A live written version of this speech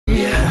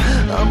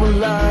I'm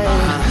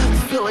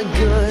alive, feeling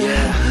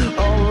good,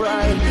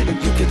 alright.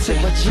 You can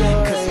take my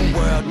joy, 'cause the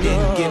world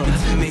didn't give it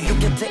to me. You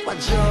can take my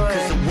joy,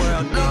 'cause the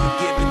world didn't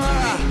give it to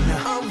me.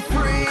 I'm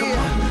free,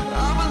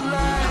 I'm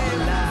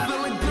alive,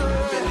 feeling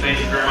good. Thank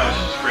you very much.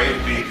 It's great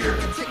to be here.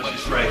 Let's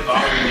just pray.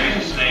 Father, in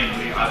Jesus'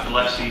 name, I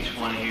bless each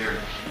one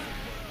here.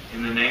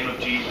 In the name of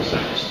Jesus,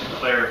 I just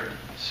declare,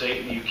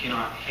 Satan, you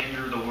cannot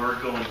hinder the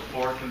word going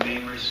forth and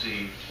being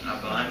received. I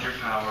bind your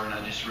power, and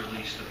I just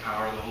release the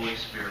power of the Holy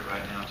Spirit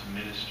right now to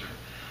minister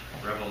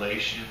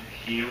revelation,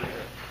 healing,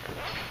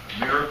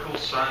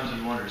 miracles, signs,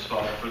 and wonders,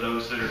 Father. For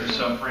those that are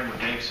suffering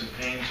with aches and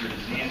pains or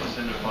diseases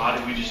in their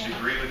body, we just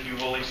agree with you,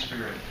 Holy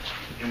Spirit.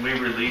 And we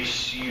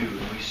release you.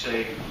 And we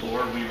say,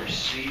 Lord, we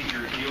receive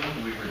your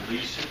healing. We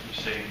release it.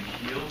 We say,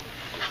 be healed.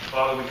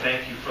 Father, we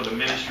thank you for the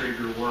ministry of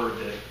your word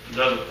that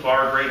does a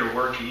far greater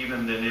work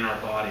even than in our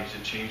bodies.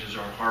 It changes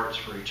our hearts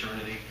for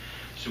eternity.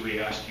 So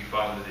we ask you,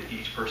 Father, that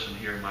each person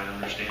here might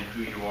understand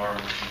who you are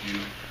and what you do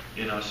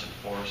in us and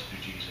for us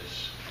through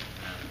Jesus.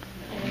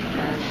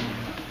 Amen.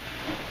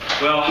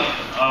 Well,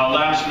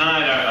 last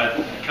night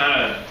I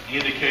kind of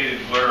indicated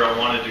where I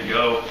wanted to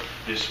go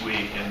this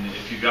week. And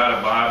if you've got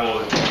a Bible,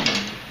 if you can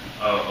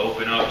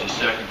open up to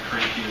 2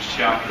 Corinthians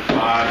chapter 5.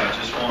 I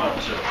just want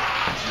to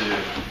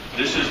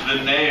this is the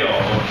nail,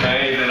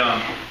 okay, that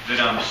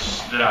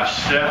I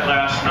set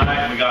last night,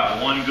 and we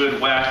got one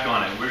good whack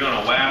on it. We're going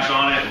to whack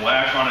on it and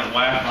whack on it and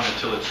whack on it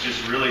till it's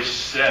just really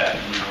set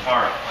in your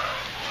heart.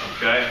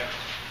 Okay?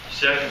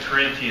 2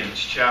 Corinthians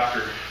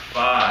chapter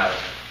 5.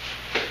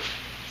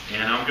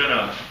 And I'm going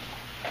to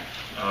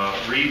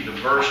read the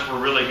verse we're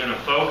really going to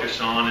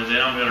focus on, and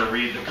then I'm going to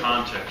read the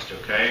context,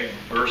 okay?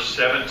 Verse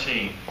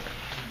 17.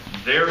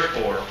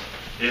 Therefore,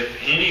 if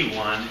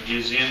anyone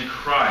is in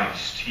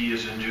Christ, he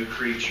is a new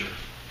creature.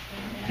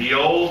 The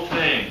old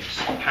things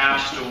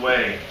passed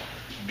away.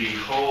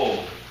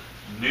 Behold,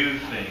 new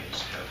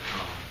things have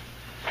come.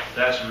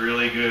 That's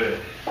really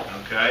good.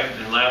 Okay?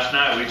 And last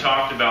night we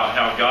talked about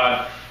how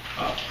God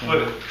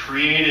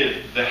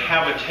created the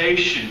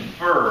habitation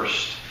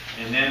first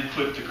and then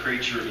put the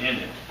creature in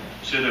it,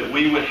 so that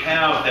we would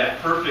have that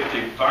perfect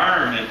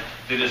environment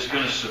that is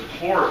going to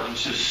support and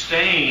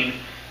sustain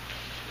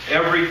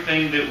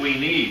everything that we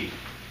need.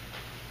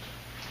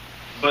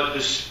 But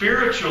the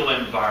spiritual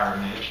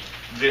environment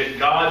that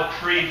God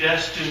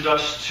predestined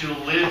us to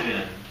live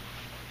in,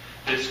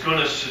 that's going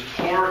to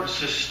support and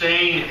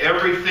sustain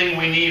everything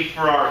we need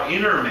for our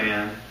inner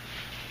man,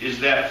 is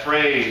that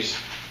phrase,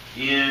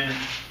 in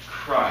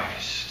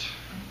Christ.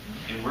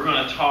 And we're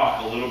going to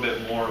talk a little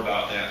bit more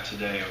about that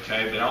today,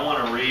 okay? But I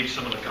want to read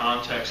some of the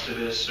context of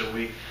this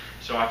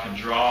so I can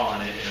draw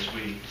on it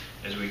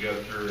as we go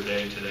through our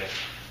day today.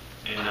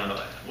 And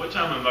what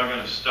time am I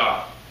going to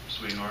stop,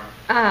 sweetheart?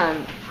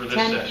 For this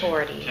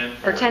 10:40. session?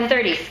 Or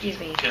 10:30, excuse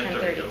me.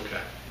 10:30,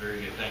 okay.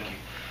 Very good, thank you.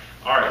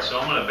 All right, so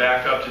I'm going to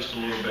back up just a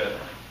little bit.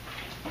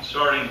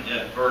 Starting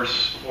at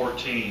verse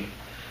 14.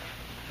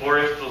 For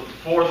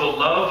the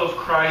love of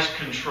Christ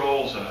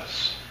controls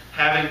us,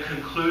 having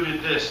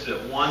concluded this,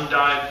 that one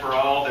died for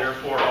all,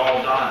 therefore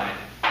all died.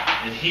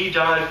 And he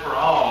died for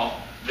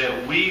all,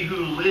 that we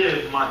who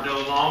live might no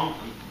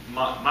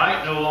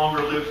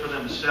longer live for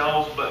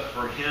themselves, but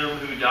for him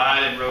who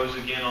died and rose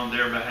again on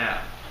their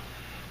behalf.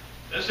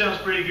 That sounds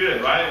pretty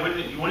good, right?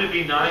 Wouldn't it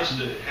be nice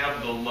to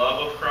have the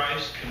love of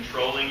Christ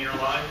controlling your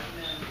life?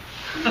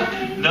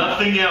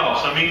 Nothing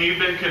else. I mean, you've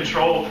been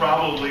controlled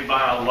probably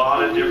by a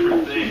lot of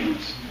different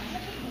things.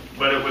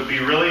 But it would be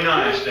really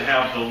nice to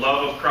have the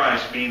love of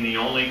Christ being the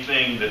only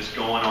thing that's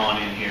going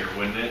on in here,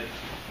 wouldn't it?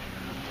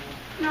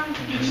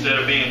 Instead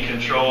of being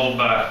controlled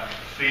by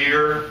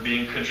fear,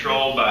 being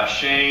controlled by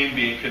shame,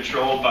 being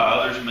controlled by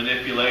others'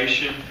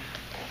 manipulation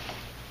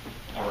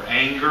or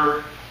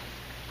anger.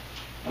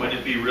 Wouldn't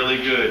it be really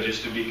good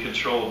just to be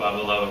controlled by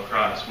the love of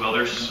Christ? Well,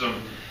 there's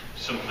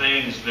some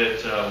things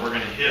that we're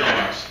going to hit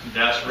on.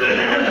 That's really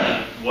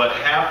what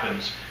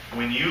happens.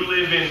 When you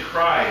live in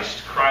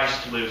Christ,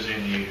 Christ lives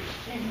in you.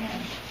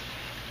 Amen.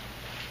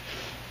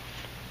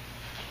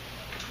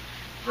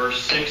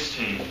 Verse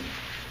 16.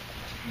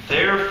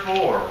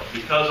 Therefore,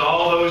 because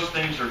all those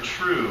things are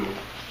true,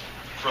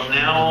 from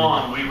now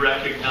on we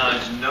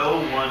recognize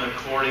no one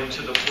according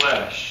to the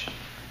flesh.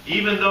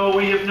 Even though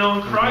we have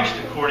known Christ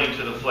according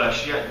to the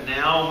flesh, yet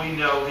now we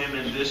know him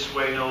in this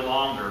way no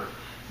longer.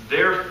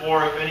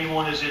 Therefore, if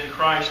anyone is in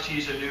Christ,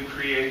 he's a new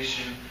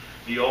creation.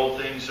 The old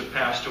things have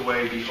passed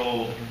away.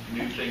 Behold,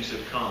 new things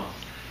have come.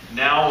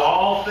 Now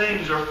all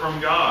things are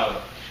from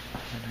God,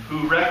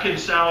 who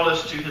reconciled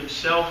us to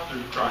himself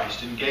through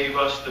Christ and gave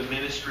us the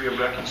ministry of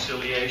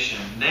reconciliation.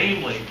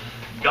 Namely,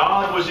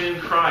 God was in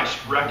Christ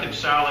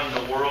reconciling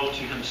the world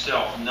to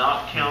himself,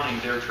 not counting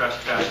their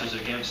trespasses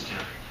against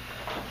them,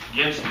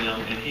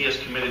 and he has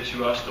committed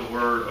to us the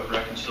word of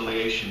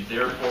reconciliation.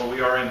 Therefore, we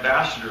are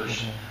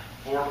ambassadors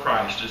for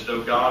Christ, as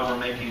though God were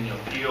making an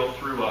appeal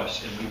through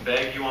us, and we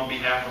beg you on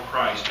behalf of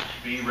Christ to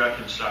be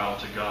reconciled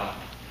to God.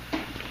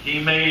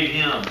 He made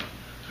him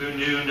who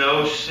knew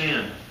no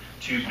sin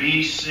to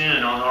be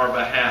sin on our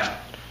behalf,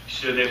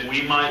 so that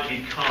we might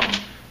become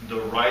the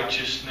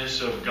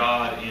righteousness of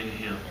God in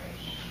him.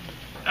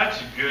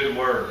 That's a good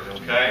word,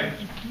 okay?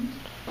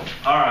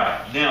 All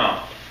right,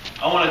 now,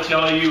 I want to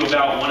tell you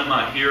about one of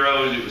my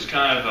heroes. It was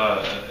kind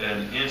of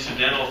an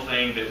incidental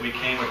thing that we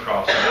came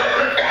across.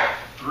 About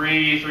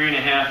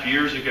 3.5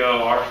 years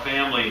ago, our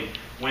family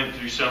went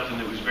through something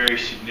that was very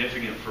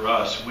significant for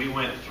us. We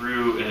went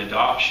through an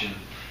adoption,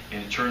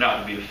 and it turned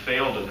out to be a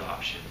failed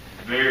adoption.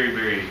 Very,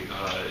 very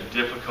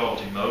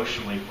difficult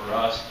emotionally for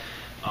us.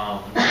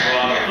 We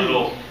brought a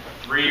little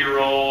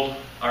 3-year-old,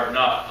 or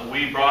not,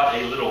 we brought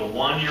a little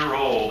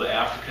 1-year-old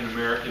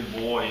African-American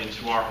boy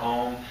into our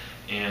home,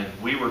 and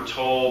we were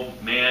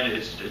told, man,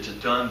 it's a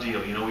done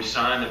deal. You know, we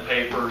signed the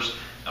papers.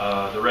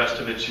 The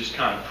rest of it's just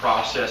kind of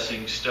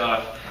processing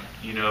stuff.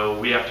 You know,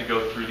 we have to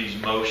go through these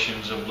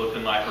motions of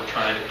looking like we're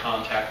trying to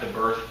contact the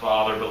birth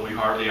father, but we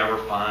hardly ever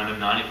find him.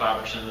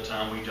 95% of the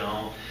time we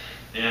don't.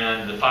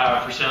 And the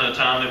 5% of the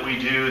time that we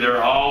do,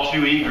 they're all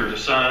too eager to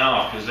sign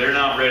off because they're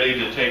not ready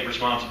to take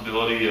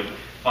responsibility of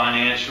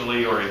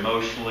financially or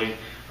emotionally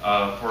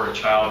for a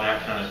child and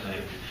that kind of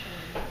thing.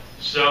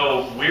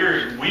 So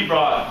we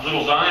brought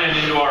little Zion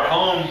into our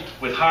home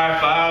with high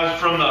fives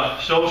from the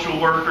social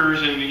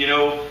workers, and you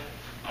know,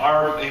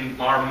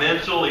 our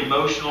mental,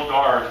 emotional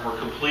guards were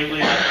completely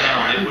let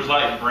down. It was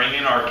like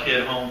bringing our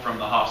kid home from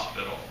the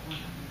hospital.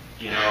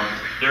 You know,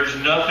 there's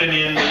nothing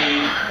in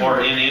me or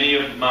in any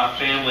of my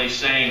family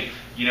saying,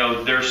 you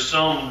know, there's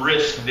some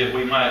risk that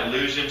we might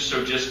lose him,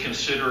 so just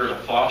consider it a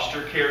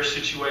foster care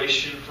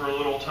situation for a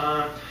little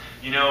time.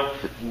 You know,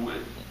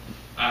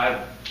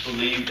 I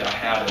believed I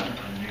had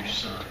a new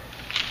son,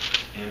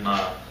 and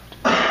my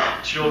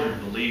children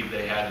believed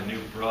they had a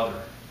new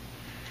brother,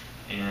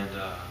 and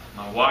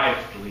my wife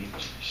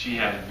believed she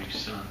had a new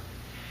son.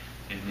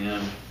 And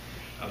then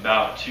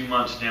about 2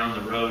 months down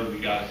the road, we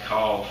got a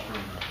call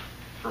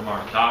from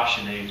our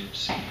adoption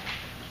agency,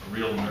 a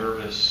real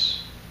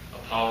nervous,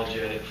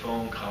 apologetic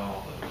phone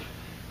call of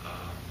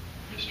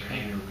Mr.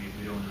 Hayner,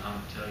 we don't know how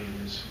to tell you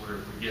this. We're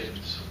getting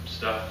some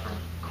stuff from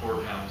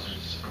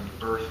courthouses, from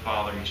the birth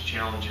father. He's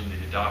challenging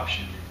the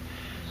adoption.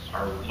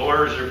 Our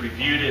lawyers have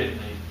reviewed it, and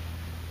they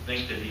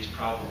think that he's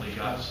probably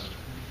got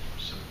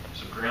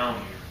some ground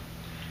here.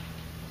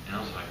 And I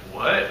was like,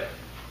 what?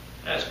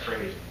 That's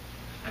crazy.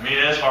 I mean,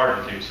 that's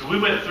hard to do. So we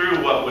went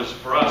through what was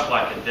for us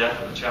like a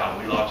death of a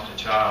child. We lost a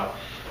child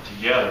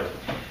together.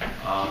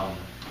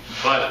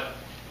 But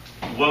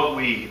what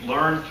we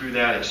learned through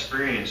that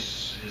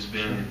experience has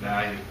been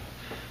invaluable.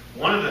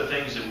 One of the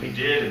things that we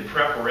did in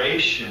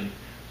preparation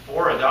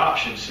for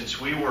adoption, since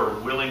we were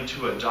willing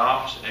to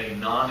adopt a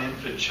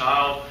non-infant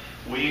child,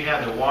 we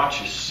had to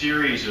watch a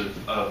series of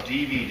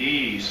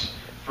DVDs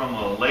from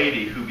a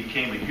lady who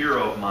became a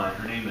hero of mine.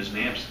 Her name is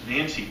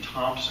Nancy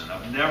Thompson.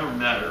 I've never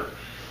met her,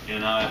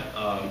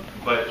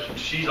 but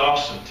she's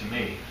awesome to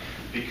me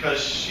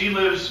because she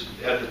lives,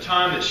 at the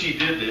time that she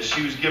did this,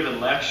 she was given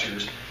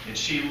lectures, and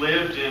she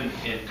lived in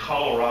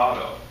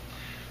Colorado.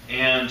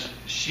 And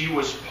she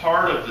was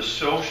part of the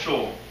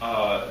social,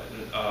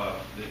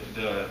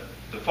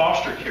 the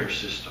foster care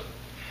system.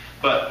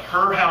 But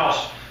her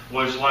house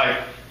was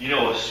like, you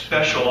know, a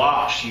special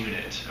ops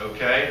unit,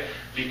 okay?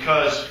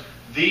 Because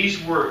this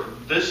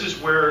is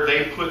where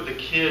they put the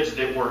kids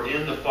that were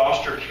in the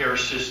foster care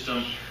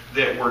system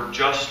that were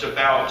just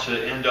about to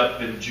end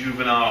up in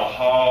juvenile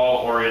hall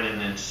or in an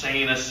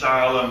insane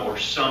asylum or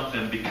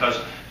something, because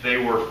they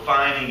were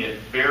finding it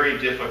very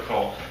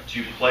difficult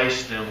to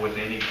place them with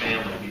any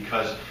family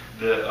because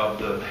of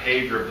the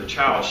behavior of the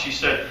child. She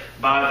said,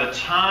 by the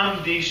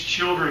time these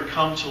children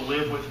come to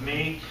live with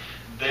me,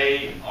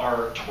 they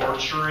are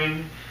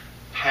torturing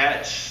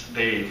pets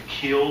they've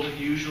killed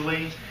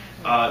usually.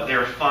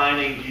 They're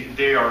finding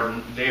they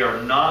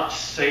are not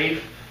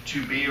safe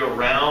to be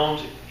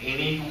around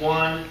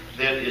anyone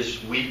that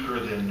is weaker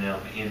than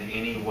them in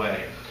any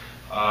way.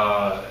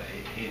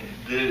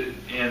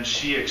 And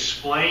she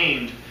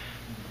explained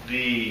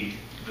the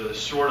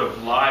sort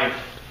of life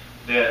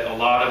that a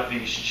lot of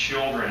these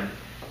children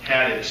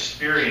had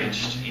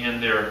experienced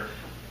in their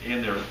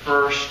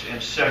first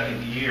and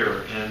second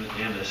year,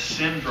 and a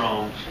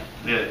syndrome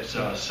that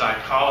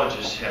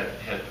psychologists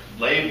had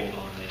labeled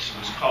on this. It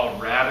was called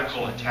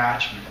radical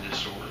attachment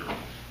disorder,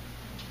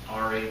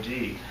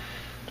 RAD.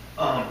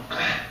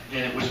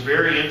 And it was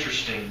very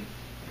interesting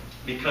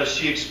because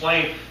she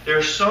explained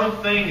there's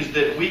some things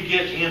that we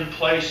get in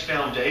place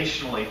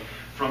foundationally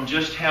from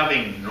just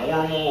having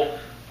normal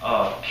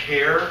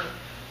care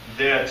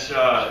that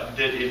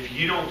if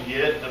you don't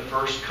get the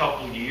first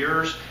couple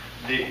years,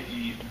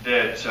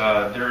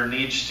 that there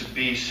needs to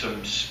be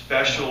some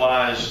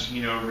specialized,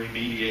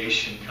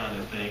 remediation kind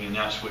of thing, and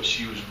that's what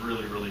she was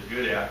really, really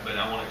good at. But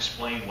I want to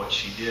explain what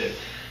she did.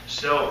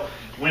 So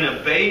when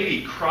a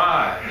baby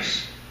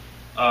cries,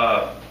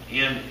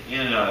 In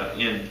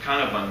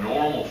kind of a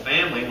normal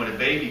family, when a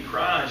baby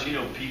cries,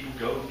 people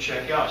go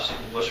check out, see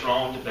what's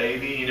wrong with the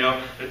baby.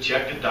 They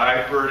check the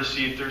diaper to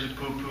see if there's a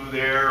poo-poo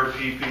there or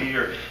pee-pee,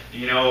 or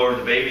or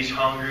the baby's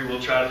hungry.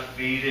 We'll try to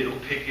feed it. We'll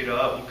pick it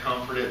up. We'll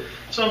comfort it.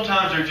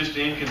 Sometimes they're just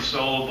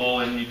inconsolable,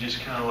 and you just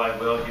kind of like,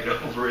 well, get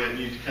over it. And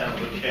you kind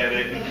of look at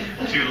it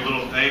and do the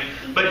little thing.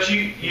 But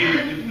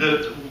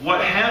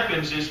what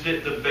happens is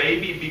that the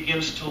baby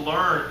begins to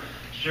learn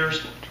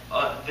there's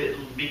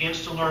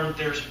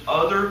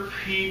other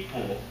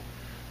people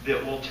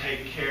that will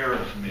take care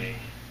of me.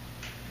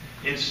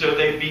 And so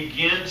they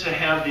begin to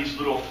have these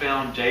little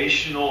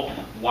foundational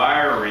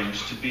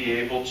wirings to be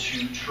able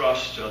to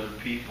trust other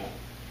people.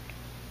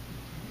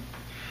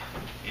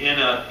 In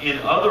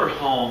other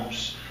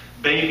homes,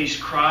 babies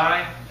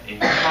cry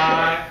and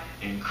cry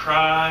and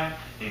cry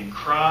and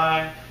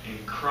cry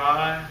and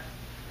cry,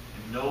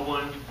 and no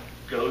one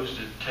goes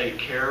to take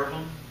care of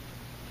them.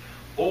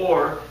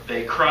 Or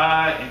they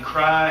cry and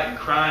cry and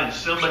cry, and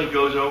somebody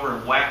goes over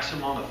and whacks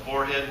them on the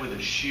forehead with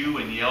a shoe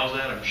and yells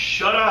at them,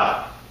 "Shut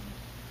up!"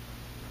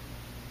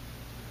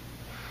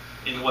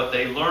 And what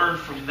they learn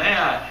from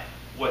that,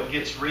 what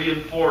gets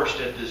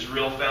reinforced at this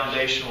real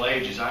foundational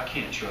age, is I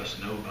can't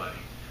trust nobody.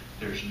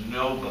 There's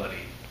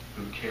nobody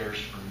who cares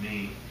for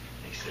me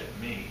except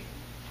me.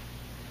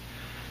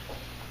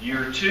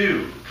 Year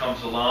 2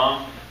 comes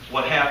along.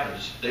 What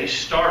happens? They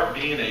start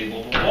being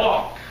able to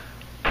walk.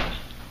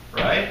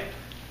 Right?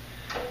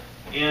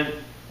 And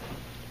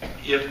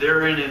if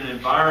they're in an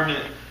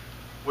environment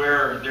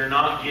where they're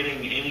not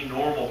getting any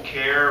normal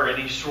care,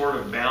 any sort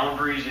of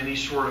boundaries, any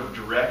sort of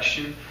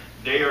direction,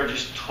 they are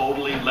just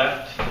totally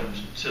left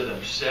to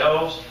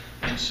themselves.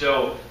 And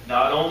so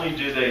not only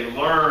do they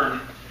learn,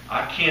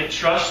 I can't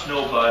trust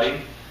nobody,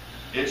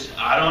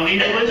 I don't need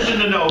to listen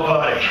to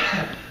nobody.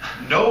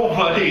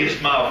 Nobody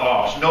is my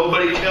boss.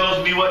 Nobody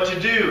tells me what to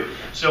do.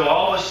 So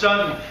all of a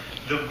sudden,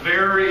 the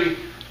very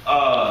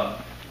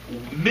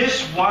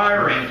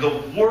miswiring,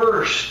 the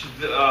worst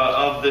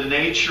of the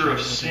nature of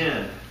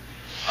sin,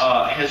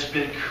 has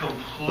been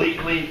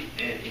completely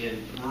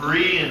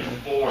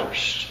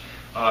reinforced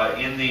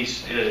in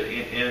these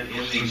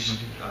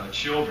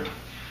children.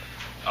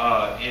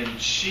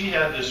 And she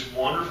had this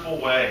wonderful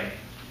way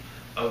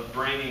of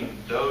bringing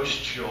those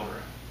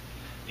children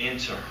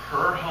into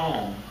her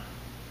home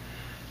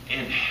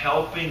and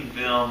helping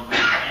them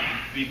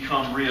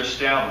become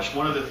reestablished.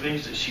 One of the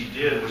things that she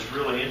did was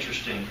really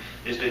interesting,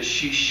 is that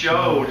she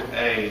showed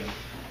an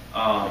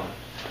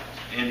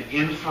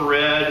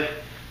infrared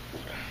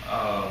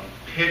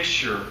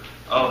picture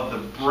of the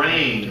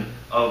brain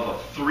of a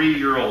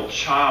 3-year-old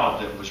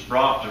child that was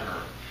brought to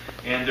her.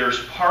 And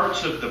there's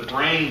parts of the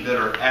brain that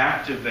are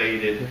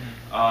activated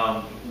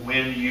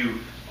when you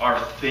are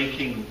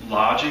thinking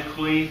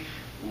logically,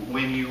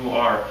 when you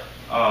are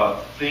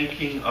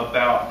thinking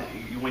about,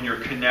 when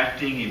you're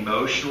connecting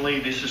emotionally.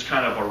 This is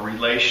kind of a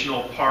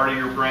relational part of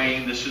your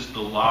brain. This is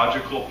the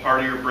logical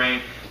part of your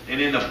brain.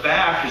 And in the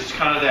back is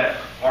kind of that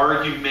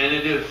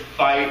argumentative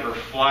fight or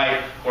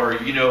flight, or,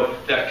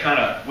 that kind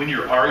of, when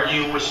you're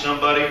arguing with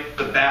somebody,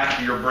 the back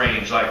of your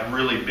brain is like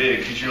really big,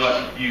 because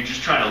you're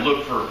just trying to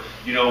look for,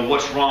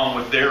 what's wrong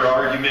with their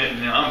argument,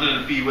 and I'm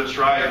going to be what's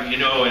right,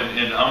 and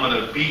I'm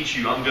going to beat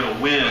you, I'm going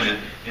to win,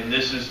 and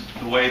this is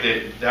the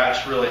way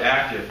that's really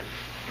active.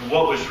 And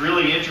what was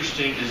really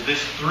interesting is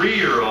this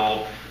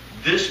 3-year-old,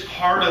 this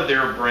part of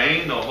their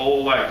brain, the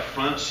whole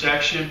front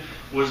section,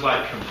 was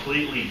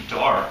completely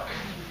dark.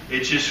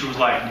 It just was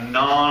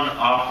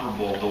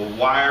non-operable. The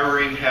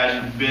wiring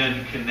hadn't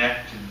been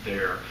connected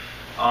there.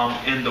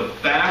 And the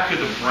back of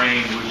the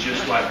brain was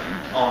just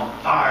on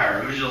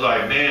fire. It was just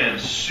man,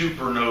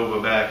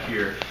 supernova back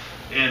here.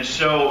 And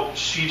so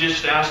she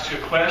just asked a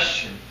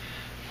question.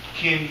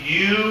 Can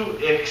you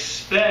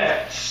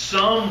expect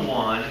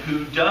someone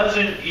who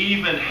doesn't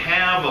even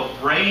have a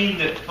brain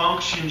that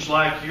functions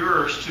like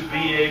yours to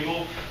be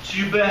able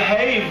to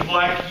behave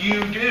like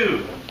you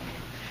do?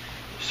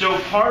 So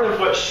part of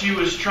what she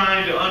was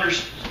trying to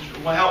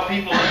help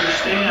people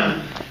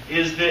understand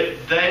is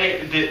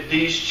that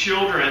these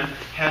children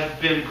have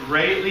been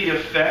greatly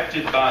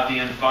affected by the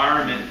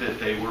environment that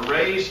they were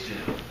raised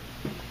in.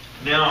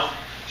 Now,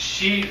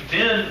 she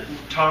then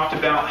talked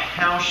about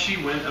how she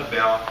went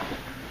about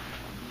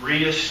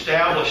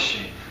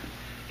reestablishing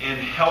and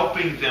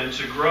helping them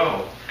to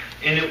grow.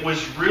 And it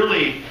was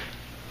really,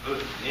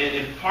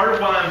 and part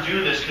of why I'm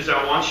doing this, because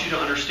I want you to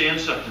understand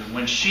something.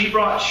 When she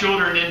brought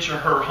children into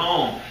her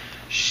home,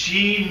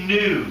 she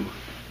knew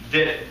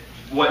that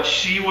what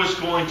she was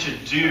going to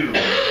do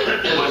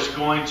was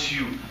going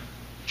to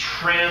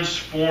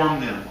transform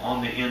them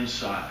on the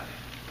inside.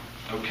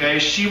 Okay?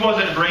 She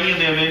wasn't bringing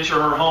them into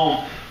her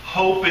home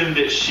hoping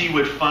that she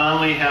would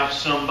finally have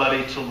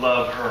somebody to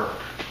love her.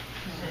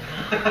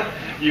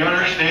 You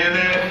understand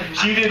that?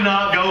 She did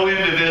not go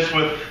into this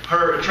with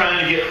her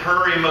trying to get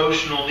her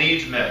emotional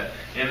needs met.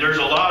 And there's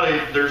a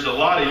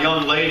lot of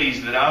young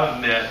ladies that I've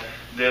met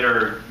that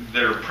are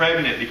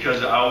pregnant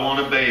because I want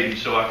a baby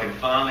so I can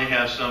finally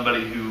have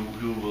somebody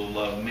who will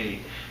love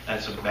me.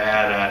 That's a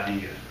bad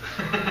idea.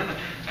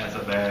 That's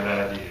a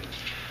bad idea.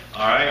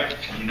 All right?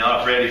 You're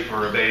not ready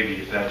for a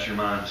baby if that's your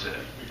mindset.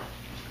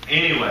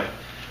 Anyway,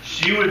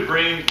 she would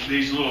bring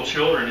these little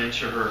children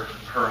into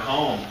her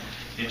home.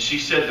 And she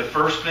said the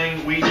first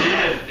thing we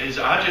did is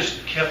I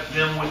just kept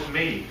them with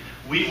me.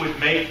 We would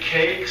make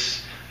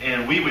cakes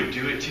and we would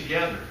do it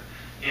together.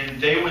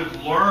 And they would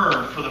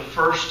learn for the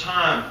first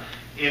time.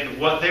 And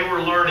what they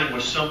were learning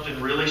was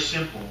something really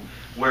simple.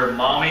 Where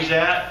mommy's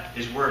at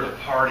is where the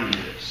party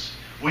is.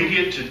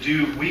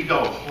 We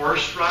go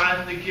horse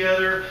riding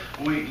together.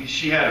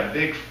 She had a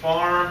big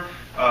farm.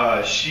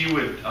 She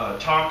would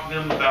talk to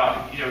them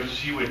about,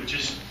 she would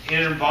just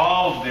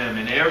involve them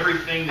in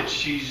everything that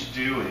she's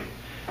doing.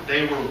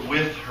 They were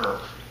with her.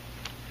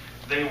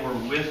 They were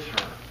with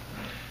her.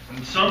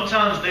 And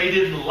sometimes they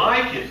didn't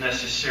like it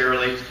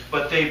necessarily,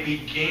 but they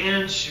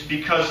began to,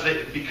 because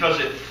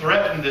it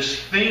threatened this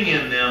thing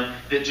in them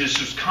that just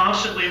was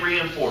constantly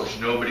reinforced.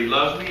 Nobody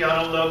loves me. I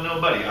don't love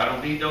nobody. I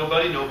don't need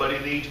nobody. Nobody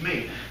needs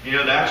me.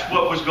 That's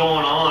what was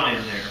going on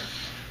in there.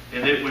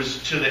 And it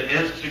was to the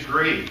nth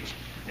degree.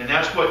 And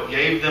that's what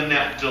gave them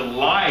that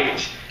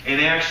delight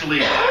in actually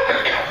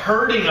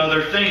hurting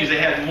other things. They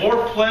had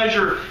more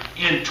pleasure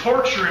in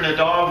torturing a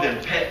dog than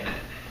petting it.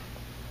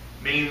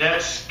 I mean,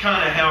 that's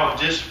kind of how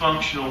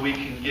dysfunctional we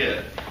can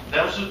get.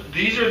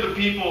 These are the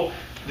people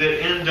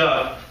that end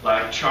up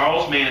like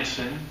Charles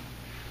Manson,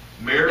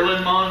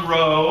 Marilyn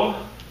Monroe,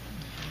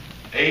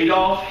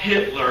 Adolf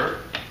Hitler.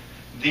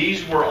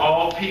 These were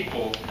all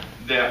people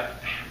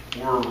that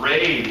were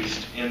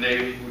raised, and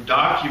they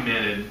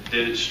documented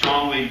that it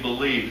strongly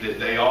believed that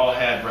they all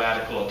had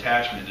radical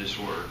attachment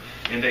disorder.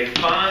 And they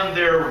find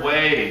their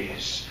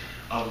ways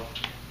of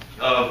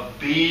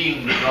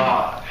being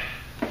God.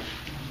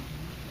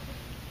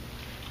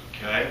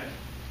 Okay?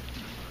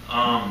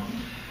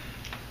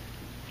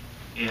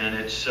 And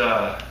it's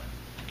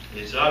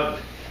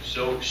ugly.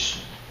 So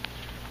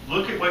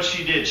look at what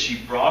she did. She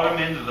brought them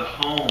into the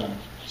home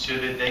so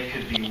that they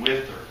could be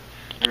with her.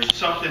 There's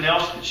something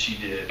else that she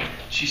did.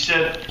 She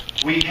said,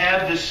 we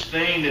had this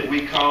thing that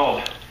we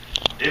called,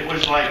 it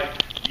was like,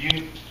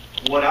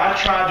 what I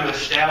tried to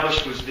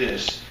establish was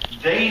this.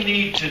 They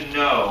need to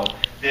know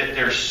that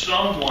there's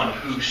someone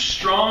who's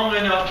strong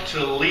enough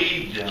to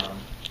lead them,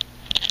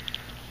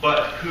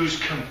 but who's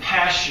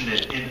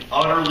compassionate and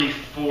utterly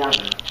for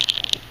them,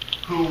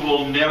 who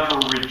will never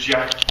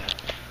reject them.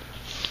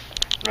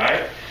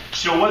 Right?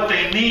 So what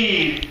they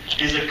need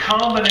is a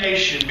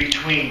combination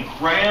between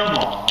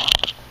Grandma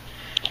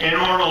and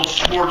Arnold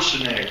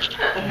Schwarzenegger.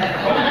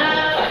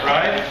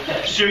 Right?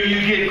 So you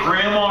get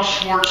Grandma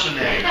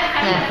Schwarzenegger.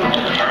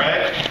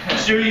 Alright?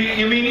 So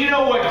you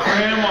know what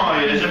Grandma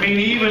is. I mean,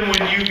 even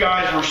when you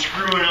guys were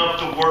screwing up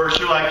the worst,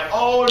 you're like,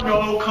 oh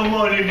no, come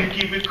on in and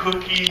give me a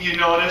cookie.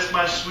 That's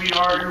my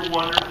sweetheart, you're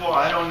wonderful.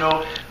 I don't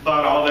know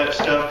about all that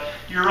stuff.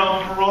 You're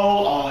on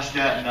parole? Oh, is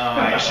that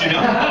nice?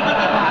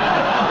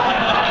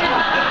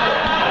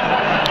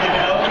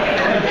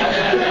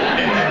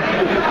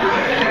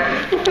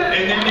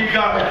 And then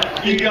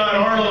you got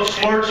Arnold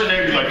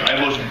Schwarzenegger like, I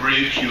must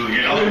break you,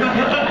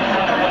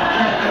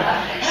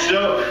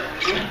 So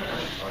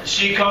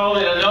she called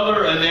it,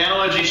 another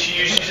analogy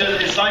she used, she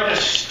said it's like a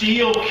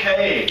steel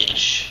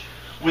cage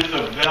with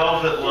a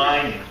velvet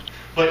lining.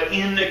 But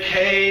in the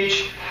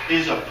cage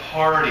is a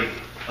party,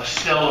 a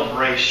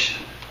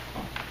celebration.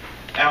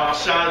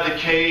 Outside the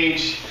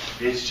cage,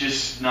 it's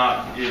just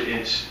not,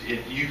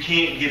 you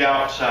can't get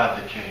outside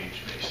the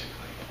cage,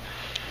 basically.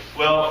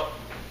 Well,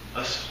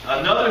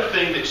 another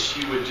thing that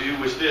she would do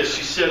was this.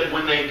 She said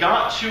when they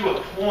got to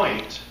a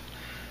point,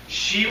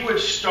 she would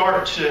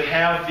start to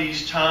have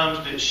these times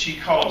that she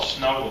called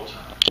snuggle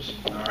times.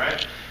 All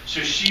right?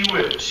 So she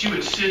would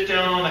sit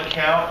down on the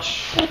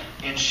couch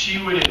and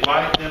she would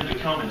invite them to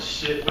come and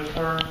sit with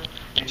her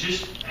and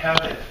just have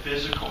that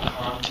physical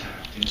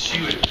contact. And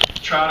she would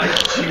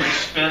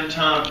spend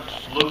time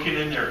looking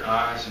in their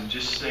eyes and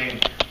just saying,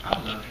 I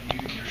love you,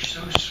 you're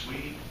so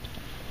sweet.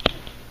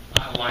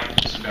 I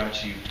like this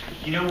about you.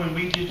 When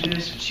we did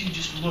this, and she'd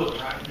just look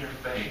right in their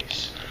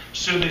face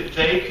so that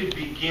they could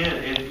begin.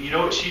 And you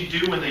know what she'd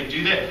do when they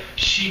do that?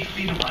 She'd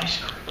feed them ice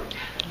cream.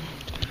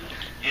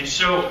 And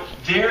so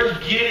they're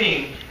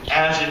getting,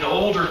 as an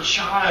older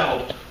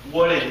child,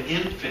 what an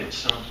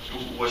infant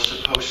was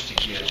supposed to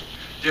get.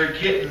 They're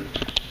getting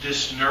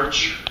this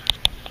nurture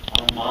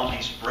on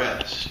mommy's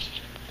breast.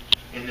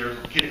 And they're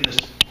getting this...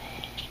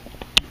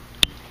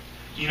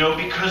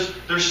 because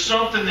there's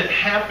something that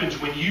happens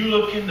when you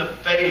look in the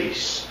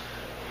face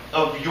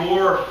of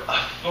your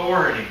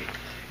authority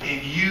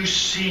and you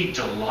see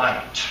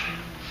delight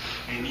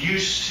and you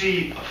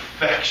see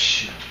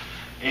affection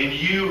and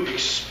you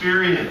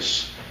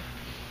experience,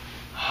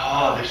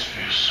 oh, this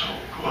feels so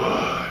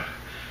good.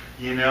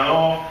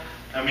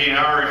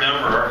 I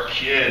remember our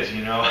kids,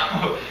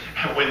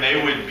 when they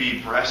would be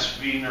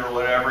breastfeeding or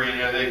whatever,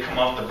 they'd come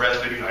off the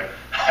breast, they'd be like,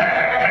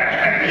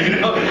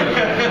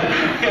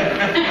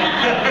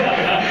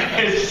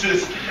 it's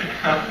just,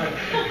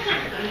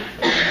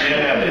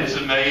 yeah, it's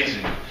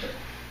amazing.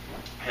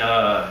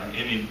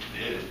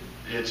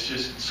 It's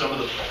just some of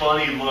the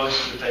funny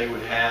looks that they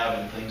would have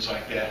and things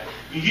like that.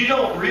 You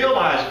don't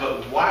realize,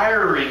 but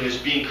wiring is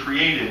being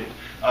created.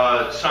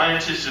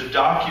 Scientists have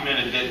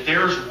documented that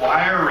there's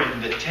wiring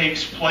that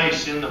takes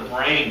place in the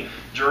brain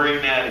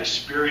during that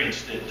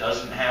experience that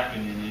doesn't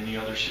happen in any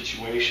other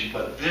situation.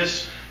 But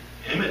this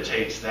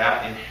imitates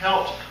that and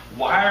helps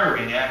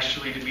wiring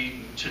actually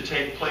to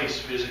take place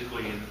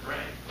physically in the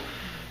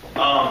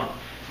brain.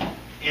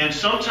 And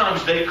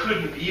sometimes they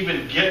couldn't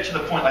even get to the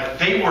point, like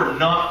they were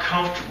not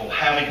comfortable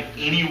having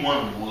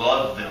anyone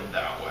love them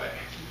that way.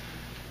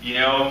 You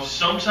know,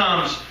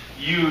 sometimes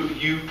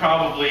you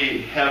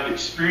probably have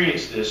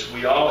experienced this.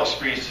 We all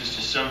experience this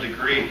to some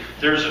degree.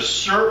 There's a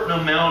certain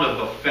amount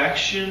of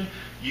affection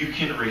you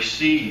can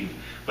receive,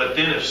 but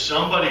then if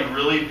somebody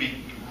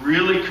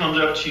really comes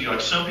up to you, like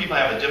some people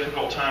have a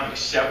difficult time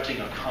accepting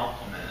a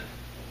compliment.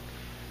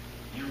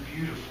 You're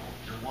beautiful.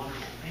 You're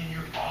wonderful. Man,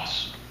 you're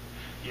awesome.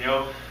 You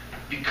know,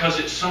 because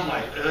it's something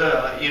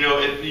like, you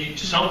know,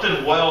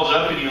 something wells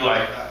up in you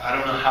like, I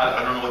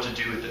don't know what to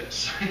do with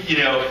this. You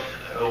know,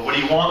 what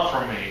do you want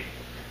from me?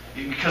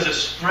 Because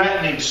it's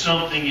threatening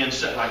something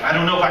inside. Like, I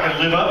don't know if I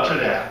can live up to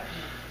that.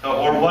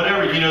 Or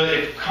whatever. You know,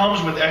 it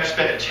comes with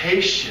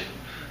expectation.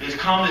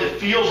 It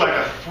feels like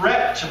a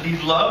threat to be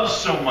loved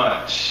so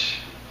much.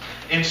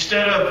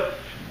 Instead of,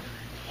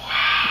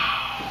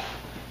 wow,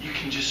 you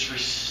can just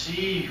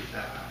receive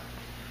that.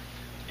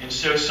 And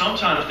so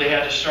sometimes they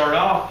had to start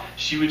off,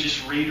 she would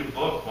just read a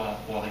book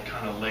while they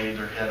kind of laid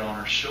their head on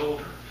her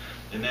shoulder.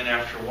 And then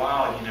after a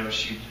while, you know,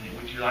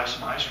 would you like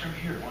some ice cream?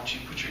 Here, why don't you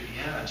put your,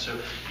 yeah. And so,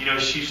 you know,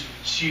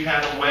 she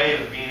had a way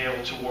of being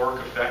able to work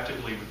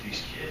effectively with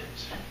these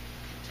kids.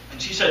 And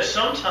she said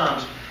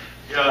sometimes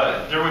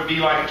there would be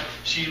like,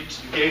 she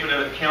gave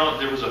an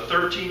account, there was a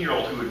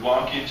 13-year-old who would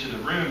walk into the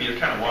room, you know,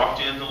 kind of walked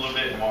in a little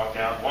bit and walked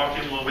out, walked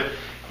in a little bit,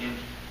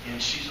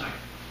 and she's like,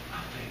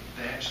 I think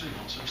they actually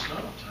want some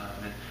snuggle time.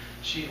 And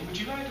would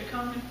you like to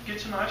come and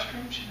get some ice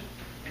cream?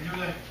 And they're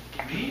like,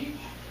 me?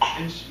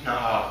 And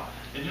no.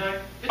 And you're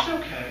like, it's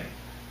okay.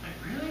 Like,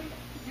 really?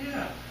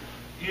 Yeah.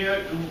 You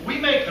know, we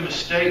make the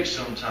mistake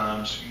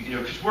sometimes, you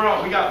know, because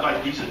we got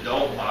like these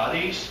adult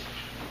bodies.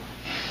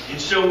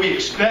 And so we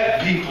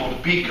expect people to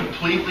be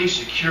completely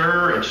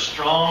secure and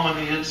strong on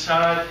the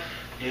inside.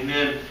 And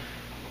then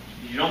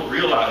you don't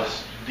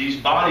realize these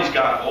bodies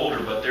got older,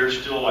 but they're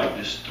still like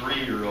this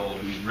 3-year-old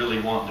who's really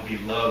wanting to be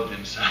loved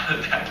inside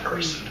of that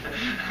person.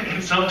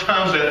 And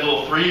sometimes that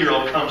little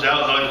 3-year-old comes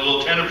out like a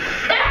little tender.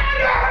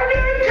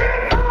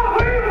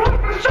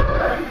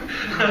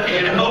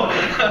 You know?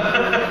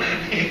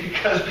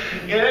 Because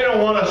they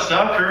don't want a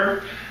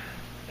sucker.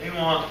 They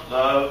want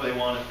love, they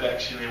want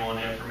affection, they want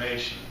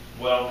information.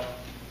 Well,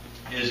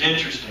 it's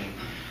interesting.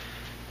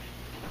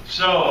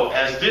 So,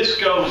 as this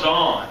goes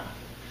on,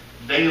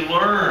 they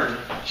learn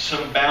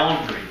some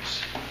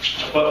boundaries.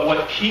 But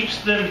what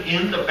keeps them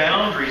in the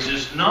boundaries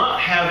is not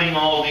having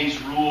all these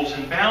rules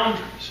and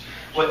boundaries.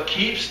 What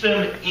keeps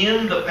them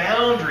in the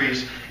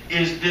boundaries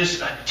is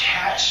this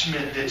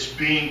attachment that's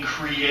being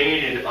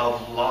created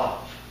of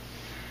love.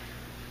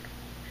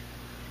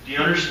 Do you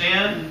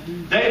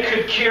understand? They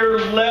could care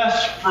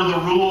less for the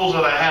rules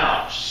of the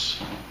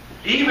house,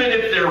 even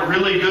if they're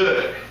really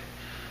good.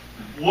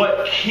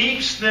 What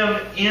keeps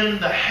them in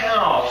the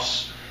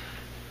house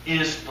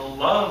is the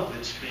love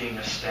that's being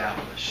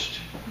established.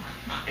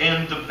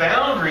 And the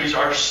boundaries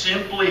are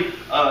simply,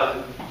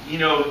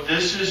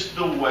 this is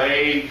the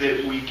way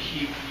that we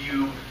keep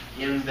you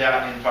in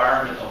that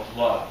environment of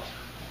love.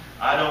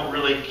 I don't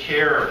really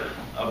care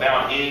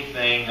about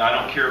anything. I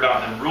don't care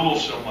about the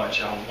rules so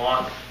much.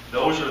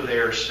 Those are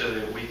there so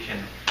that we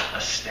can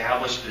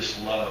establish this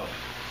love.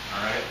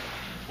 All right?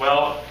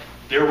 Well,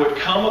 there would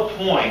come a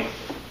point,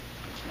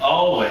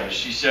 always,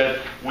 she said,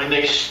 when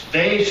they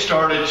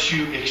started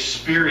to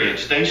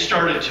experience, they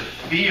started to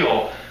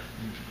feel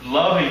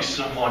loving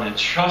someone and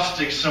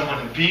trusting someone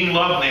and being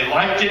loved, and they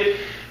liked it,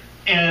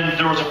 and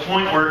there was a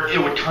point where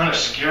it would kind of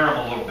scare them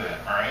a little bit,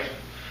 all right?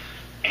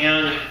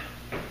 And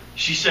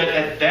she said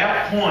at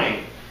that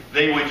point,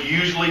 they would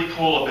usually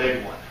pull a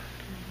big one.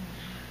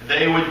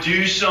 They would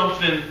do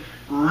something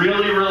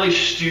really, really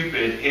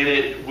stupid, and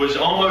it was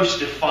almost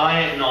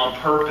defiant and on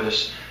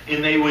purpose.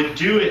 And they would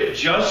do it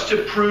just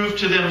to prove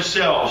to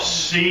themselves,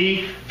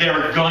 see,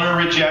 they're going to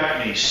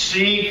reject me.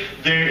 See,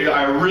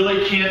 I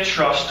really can't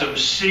trust them.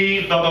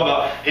 See, blah, blah,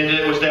 blah. And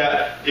it was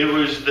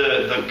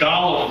the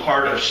Gollum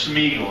part of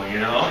Smeagol, you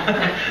know?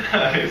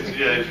 If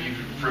you're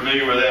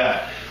familiar with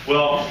that.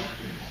 Well,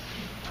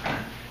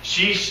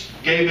 she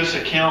gave this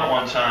account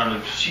one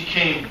time. She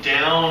came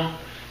down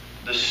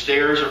the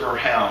stairs of her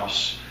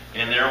house,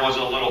 and there was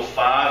a little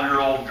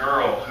 5-year-old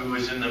girl who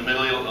was in the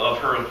middle of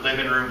her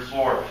living room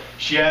floor.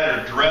 She had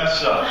her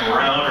dress up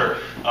around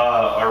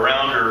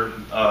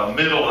her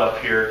middle up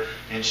here,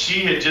 and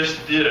she had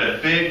just did a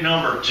big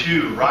number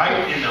 2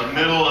 right in the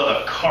middle of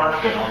the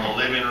carpet on the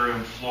living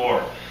room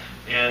floor.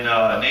 And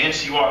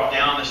Nancy walked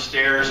down the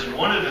stairs, and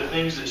one of the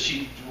things that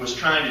she was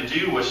trying to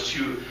do was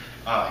to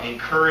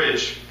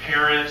encourage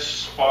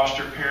parents,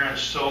 foster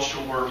parents,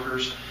 social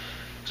workers,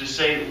 to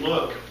say,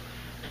 look,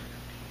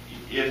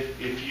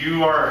 if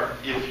you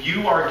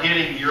are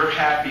getting your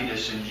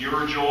happiness and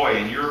your joy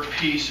and your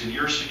peace and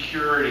your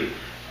security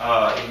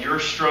and your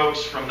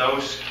strokes from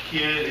those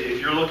kids, if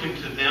you're looking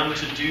to them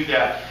to do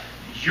that,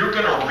 you're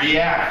going to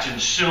react in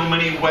so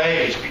many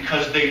ways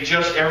because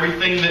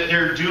everything that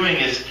they're doing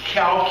is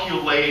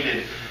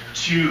calculated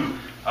to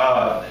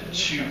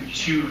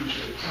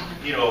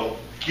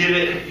get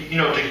it,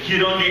 to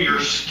get under your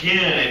skin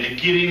and to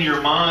get in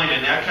your mind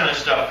and that kind of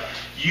stuff.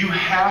 You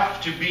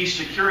have to be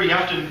secure. You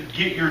have to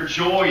get your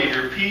joy and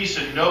your peace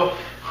and know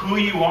who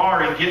you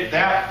are and get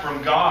that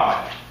from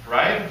God,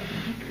 right?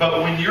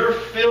 But when you're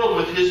filled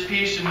with His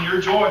peace and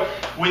your joy,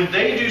 when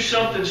they do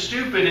something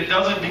stupid, it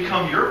doesn't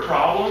become your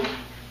problem.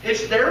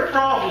 It's their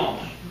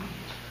problem.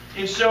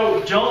 And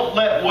so don't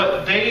let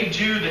what they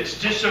do that's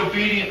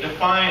disobedient,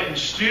 defiant, and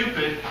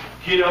stupid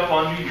get up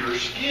under your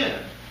skin.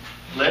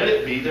 Let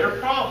it be their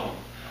problem.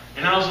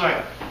 And I was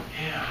like,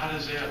 yeah, how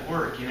does that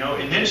work?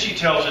 And then she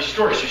tells this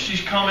story. So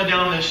she's coming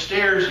down the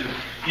stairs and,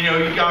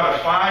 you got a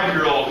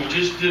 5-year-old who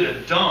just did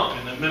a dump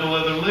in the middle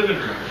of the living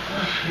room.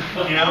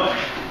 And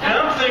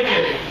I'm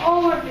thinking,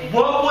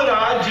 what would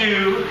I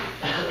do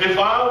if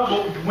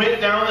I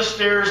went down the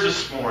stairs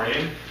this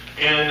morning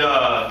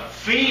and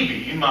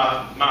Phoebe,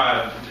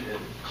 my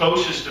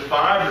closest to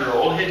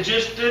 5-year-old, had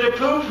just did a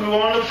poo-poo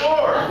on the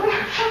floor?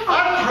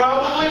 I'd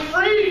probably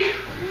freak.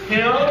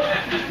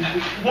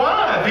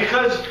 Why?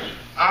 Because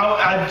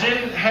I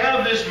didn't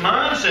have this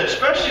mindset,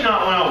 especially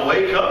not when I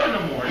wake up in the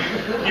morning.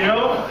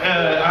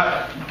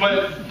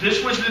 But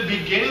this was the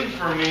beginning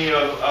for me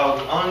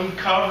of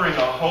uncovering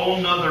a whole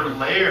nother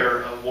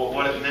layer of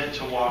what it meant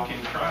to walk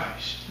in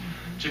Christ.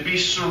 To be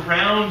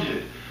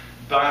surrounded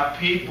by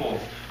people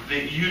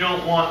that you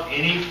don't want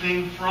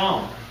anything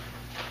from,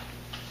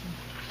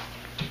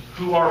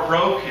 who are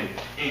broken,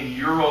 and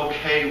you're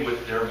okay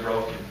with their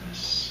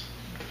brokenness.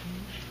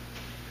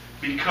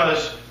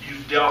 Because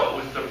you've dealt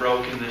with the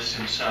brokenness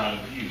inside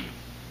of you.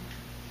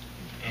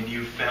 And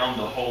you've found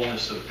the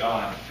wholeness of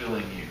God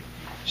filling you.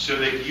 So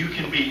that you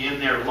can be in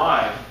their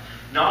life,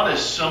 not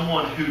as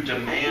someone who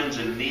demands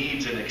and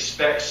needs and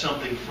expects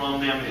something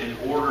from them in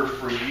order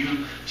for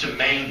you to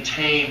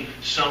maintain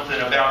something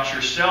about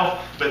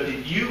yourself, but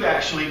that you've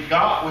actually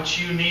got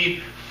what you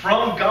need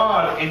from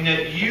God and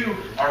that you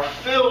are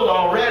filled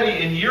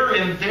already and you're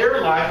in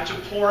their life to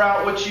pour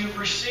out what you've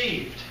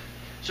received.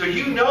 So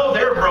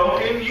they're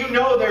broken,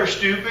 they're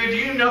stupid,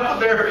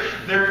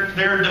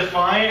 they're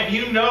defiant,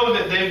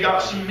 that they've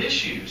got some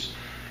issues,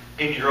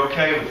 and you're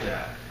okay with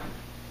that.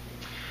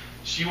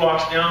 She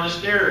walks down the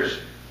stairs,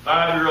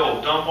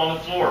 5-year-old, dump on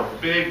the floor,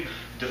 big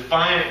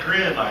defiant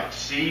grin, like,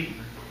 see,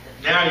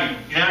 now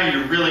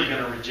you're really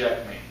going to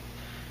reject me.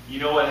 You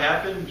know what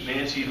happened?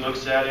 Nancy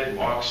looks at it,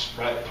 walks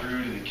right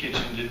through to the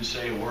kitchen, didn't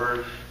say a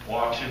word,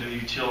 walks into the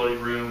utility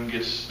room,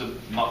 gets the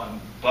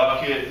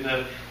bucket and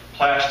the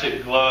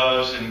plastic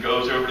gloves and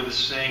goes over to the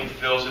sink,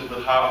 fills it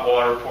with hot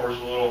water, pours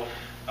a little,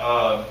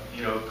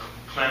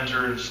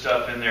 cleanser and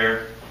stuff in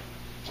there,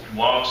 and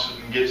walks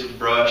and gets a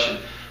brush and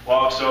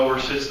walks over,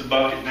 sits the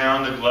bucket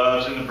down, the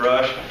gloves and the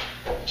brush.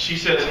 She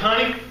says,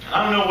 honey,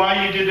 I don't know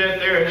why you did that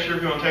there. It's sure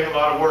going to take a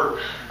lot of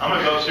work. I'm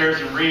going to go upstairs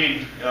and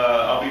read.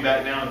 I'll be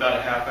back down in about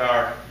a half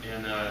hour,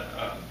 and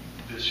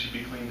this should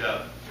be cleaned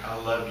up. I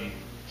love you.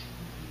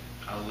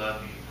 I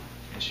love you.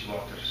 And she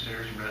walked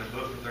upstairs and read a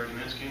book for 30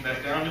 minutes, came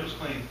back down, and it was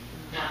clean.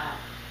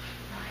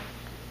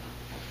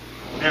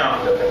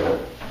 Now,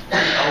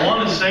 I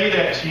want to say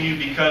that to you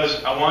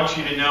because I want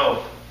you to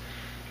know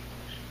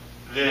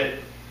that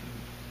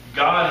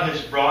God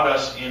has brought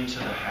us into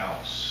the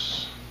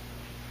house.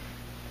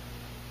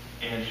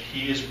 And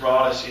He has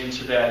brought us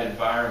into that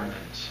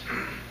environment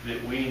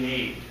that we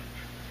need.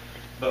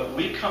 But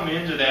we come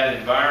into that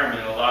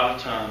environment a lot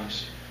of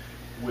times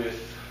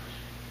with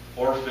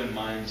orphan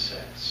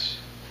mindsets.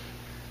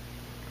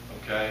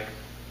 Okay?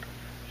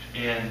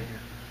 And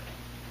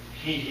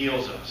He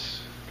heals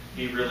us.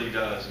 He really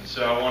does. And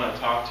so I want to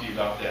talk to you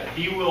about that.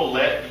 He will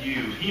let you,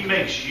 He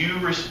makes you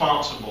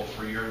responsible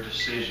for your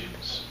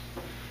decisions.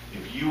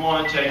 If you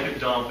want to take a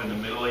dump in the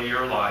middle of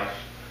your life,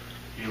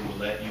 He will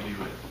let you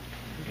do it.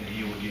 And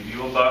He will give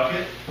you a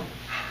bucket,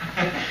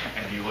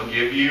 and He will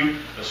give you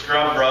a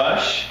scrub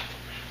brush,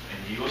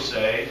 and He will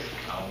say,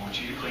 I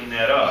want you to clean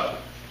that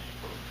up.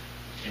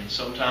 And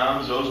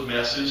sometimes those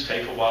messes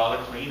take a while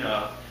to clean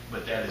up,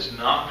 but that is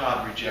not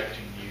God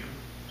rejecting you.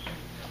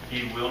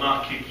 He will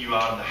not kick you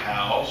out of the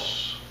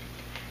house.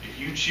 If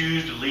you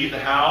choose to leave the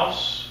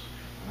house,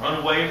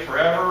 run away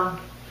forever,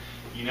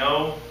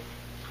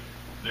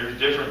 there's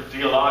different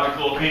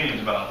theological opinions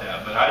about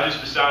that. But I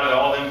just decided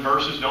all them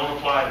verses don't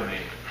apply to me.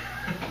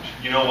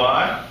 You know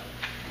why?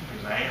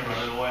 Because I ain't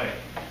running away.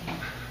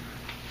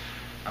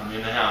 I'm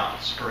in the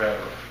house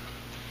forever.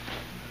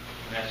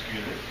 And that's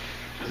good.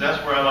 Because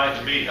that's where I like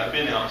to be. I've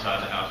been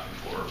outside the house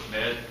before.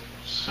 That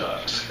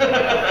sucks.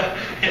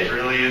 It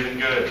really isn't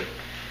good.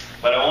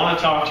 But I want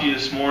to talk to you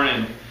this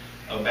morning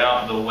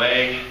about the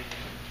way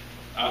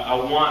I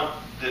want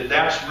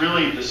that's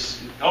really the...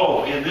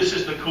 Oh, and this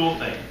is the cool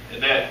thing.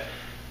 That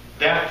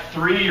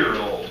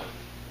 3-year-old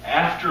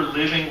After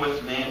living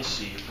with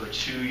Nancy for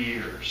 2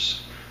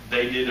 years,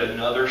 they did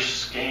another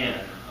scan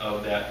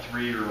of that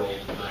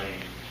 3-year-old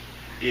brain.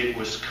 It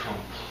was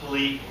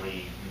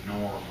completely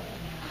normal.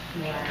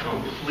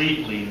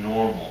 Completely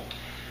normal.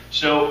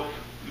 So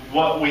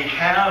what we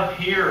have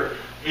here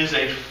is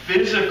a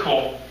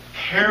physical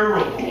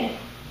parable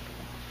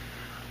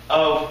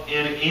of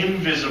an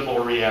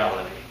invisible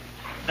reality.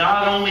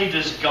 Not only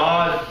does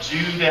God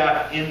do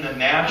that in the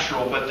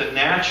natural, but the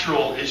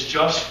natural is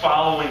just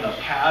following a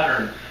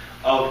pattern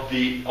of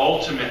the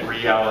ultimate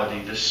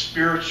reality, the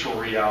spiritual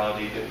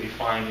reality that we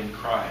find in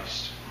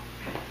Christ.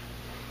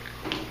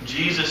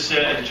 Jesus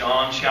said in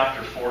John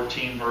chapter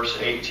 14, verse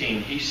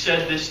 18, He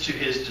said this to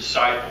His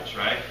disciples,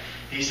 right?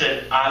 He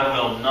said, I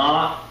will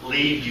not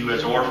leave you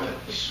as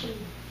orphans,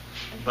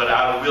 but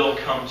I will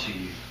come to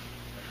you.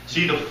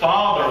 See, the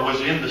Father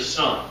was in the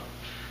Son.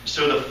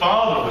 So the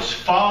Father was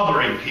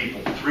fathering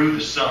people through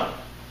the Son.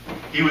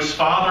 He was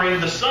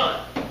fathering the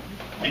Son.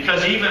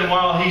 Because even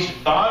while He's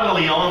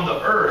bodily on the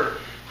earth,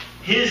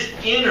 His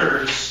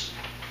innards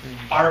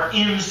are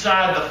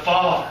inside the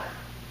Father.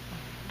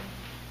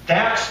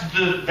 That's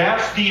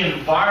the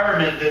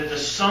environment that the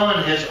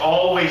Son has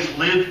always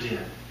lived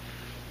in.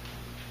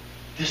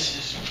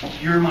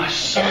 You're my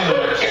Son,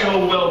 I'm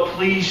so well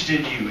pleased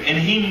in you. And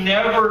He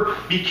never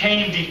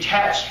became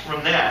detached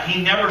from that.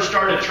 He never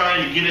started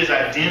trying to get His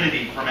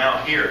identity from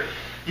out here.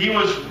 He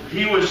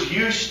was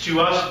used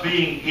to us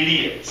being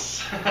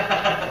idiots.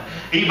 But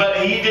he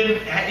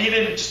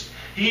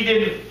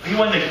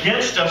wasn't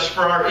against us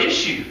for our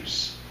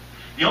issues.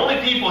 The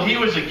only people He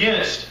was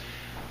against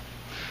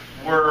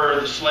were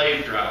the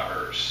slave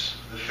drivers,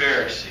 the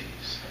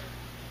Pharisees.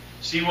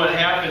 See what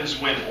happens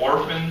when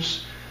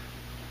orphans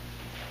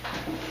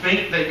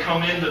think they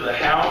come into the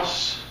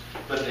house,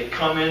 but they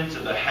come into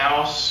the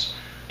house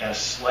as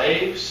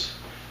slaves?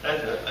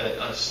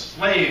 A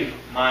slave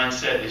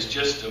mindset is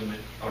just a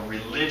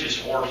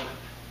religious orphan.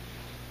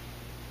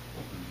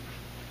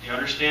 Do you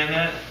understand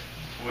that?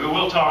 We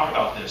will talk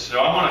about this. So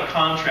I want to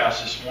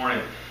contrast this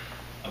morning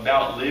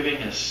about living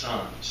as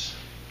sons,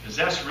 because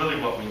that's really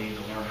what we need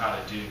to learn how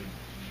to do.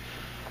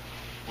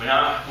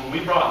 When we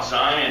brought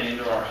Zion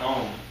into our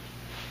home,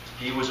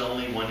 he was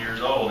only 1 year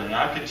old, and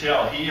I could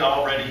tell he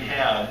already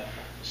had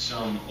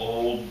some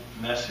old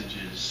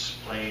messages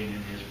playing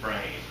in his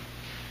brain.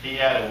 He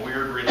had a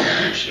weird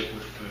relationship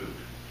with food.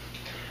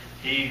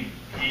 He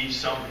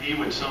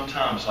would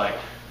sometimes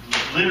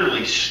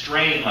literally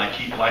strain like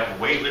a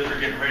weightlifter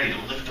getting ready to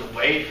lift a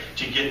weight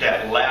to get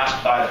that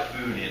last bite of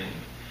food in him.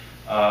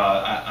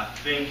 I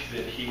think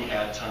that he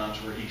had times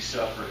where he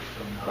suffered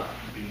from not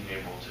being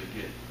able to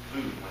get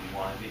food when he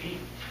wanted to eat.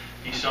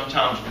 He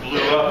sometimes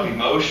blew up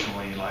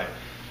emotionally, like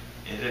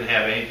it didn't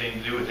have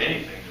anything to do with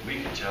anything that we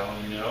could tell,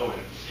 and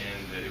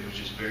that it was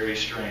just very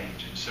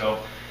strange. And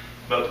so,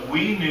 but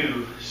we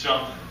knew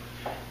something.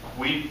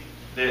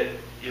 That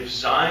if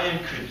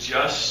Zion could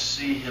just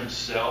see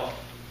himself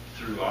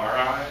through our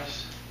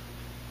eyes,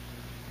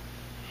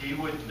 he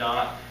would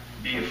not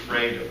be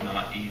afraid of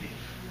not eating.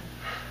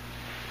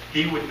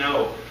 He would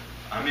know,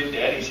 I'm in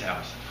Daddy's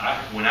house.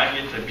 When I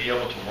get to be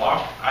able to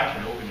walk, I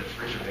can open the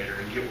refrigerator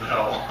and get what I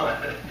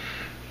want.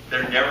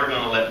 They're never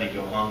going to let me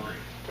go hungry.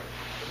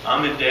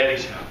 I'm in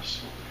Daddy's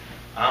house.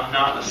 I'm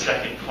not a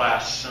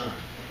second-class son.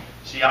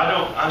 See,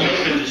 I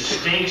make a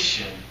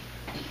distinction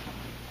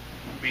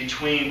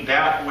between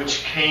that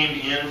which came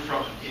in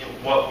from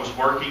what was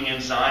working in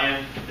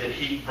Zion, that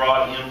he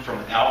brought in from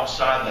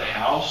outside the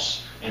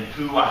house, and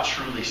who I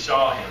truly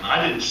saw him.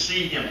 I didn't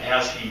see him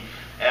as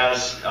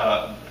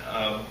a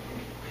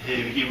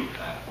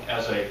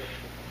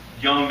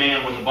young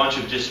man with a bunch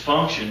of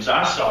dysfunctions.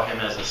 I saw him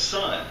as a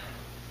son.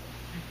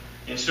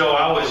 And so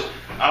I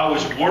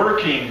was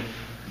working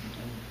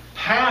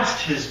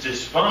past his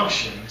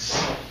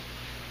dysfunctions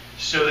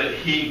so that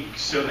he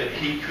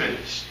could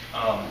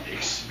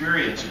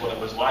experience what it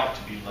was like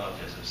to be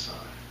loved as a son.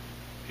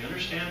 Do you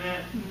understand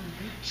that? Mm-hmm.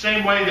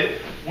 Same way that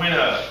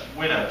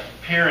when a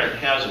parent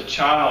has a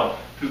child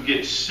who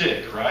gets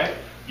sick, right?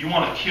 You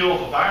want to kill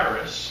the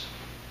virus,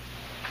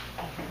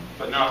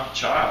 but not the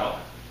child.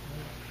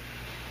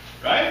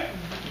 Right?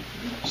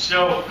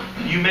 So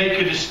you make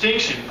a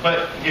distinction.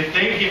 But if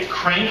they get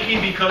cranky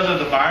because of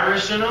the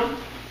virus in them,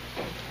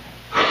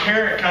 the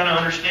parent kind of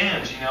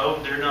understands,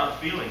 they're not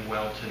feeling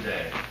well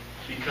today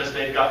because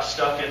they've got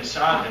stuff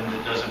inside them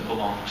that doesn't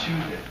belong to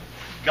them.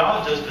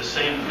 God does the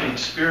same thing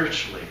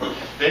spiritually.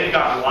 They've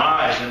got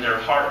lies in their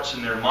hearts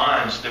and their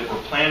minds that were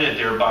planted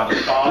there by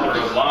the father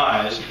of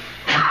lies,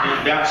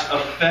 and that's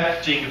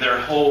affecting their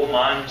whole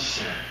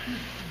mindset.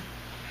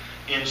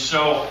 And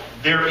so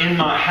they're in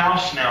my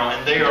house now,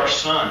 and they are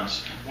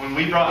sons. When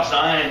we brought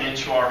Zion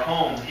into our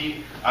home,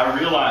 I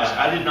realized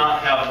I did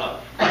not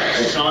have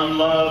son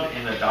love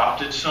and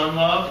adopted son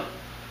love.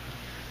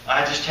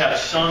 I just had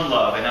son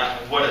love, and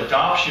what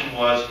adoption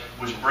was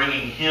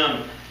bringing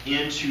him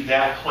into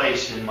that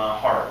place in my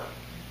heart.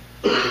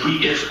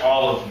 He is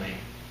all of me.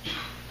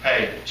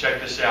 Hey, check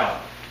this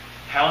out.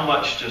 How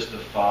much does the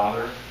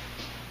Father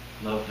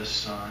love the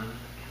Son?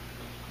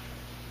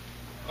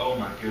 Oh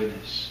my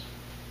goodness.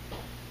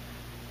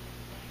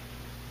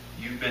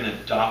 You've been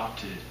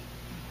adopted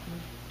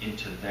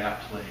into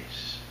that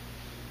place.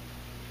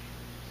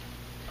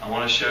 I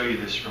want to show you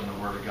this from the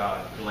Word of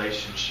God,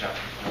 Galatians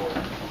chapter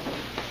 4.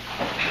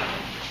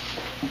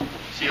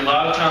 See, a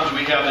lot of times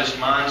we have this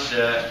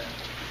mindset,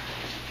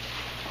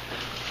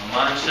 a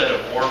mindset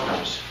of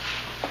orphans.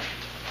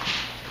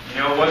 You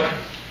know what?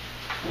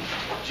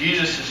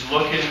 Jesus is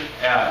looking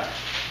at,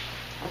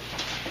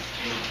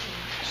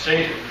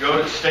 stay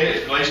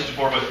at Galatians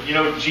 4, but you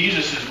know,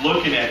 Jesus is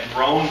looking at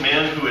grown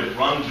men who had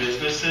run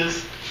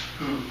businesses,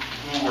 who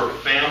were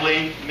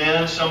family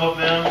men, some of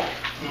them,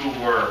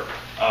 who were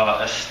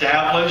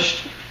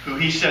established, who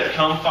he said,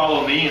 come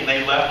follow me, and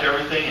they left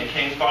everything and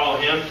came follow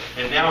him.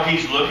 And now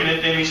he's looking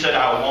at them. He said,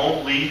 I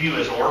won't leave you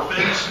as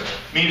orphans.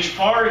 I mean, as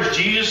far as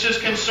Jesus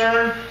is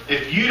concerned,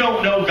 if you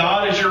don't know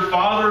God as your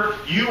Father,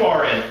 you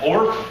are an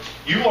orphan.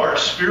 You are a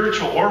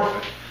spiritual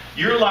orphan.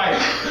 You're like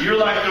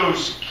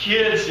those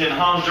kids in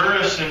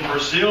Honduras and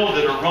Brazil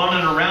that are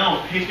running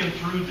around picking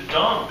through the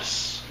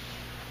dumps,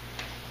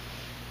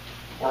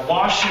 or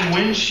washing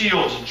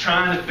windshields and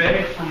trying to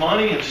beg for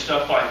money and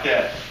stuff like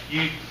that.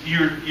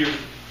 You're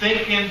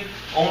thinking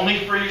only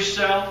for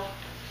yourself.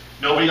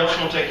 Nobody else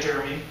will take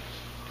care of me,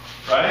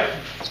 right?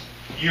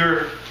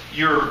 You're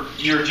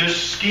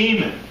just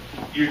scheming.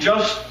 You're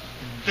just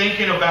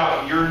thinking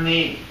about your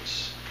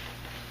needs,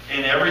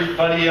 and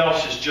everybody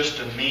else is just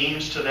a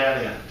means to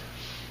that end.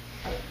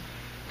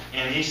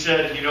 And he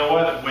said, you know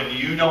what? When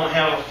you don't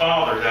have a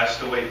father, that's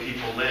the way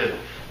people live.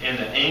 And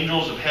the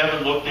angels of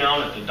heaven look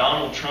down at the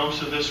Donald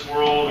Trumps of this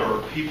world,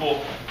 or people,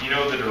 you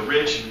know, that are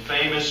rich and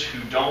famous who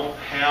don't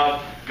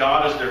have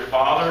God as their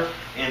father,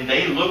 and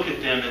they look at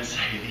them and say,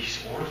 these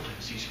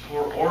orphans, these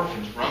poor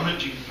orphans,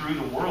 rummaging through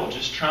the world,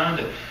 just trying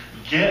to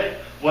get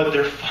what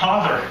their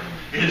father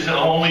is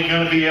only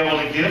going to be able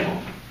to give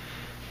them.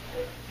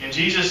 And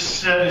Jesus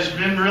said, it's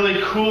been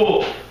really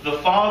cool. The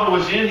Father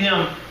was in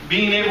him,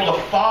 being able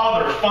to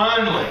father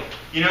finally.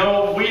 You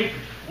know,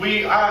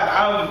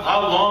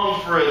 I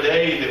long for a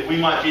day that we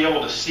might be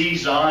able to see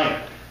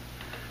Zion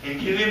and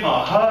give him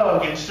a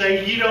hug and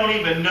say, you don't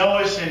even know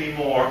us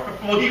anymore.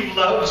 We've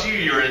loved you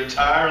your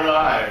entire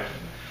life.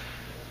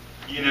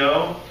 You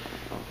know?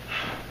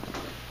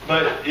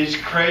 But it's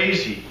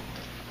crazy.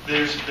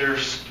 There's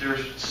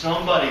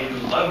somebody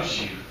who loves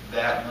you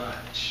that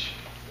much.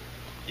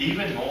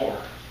 Even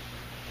more.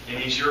 And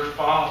he's your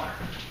Father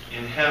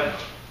in heaven.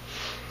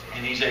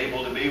 And he's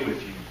able to be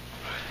with you.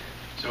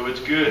 So it's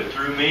good.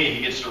 Through me,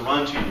 he gets to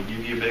run to you,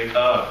 give you a big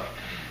hug.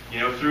 You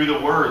know, through the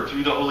Word,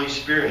 through the Holy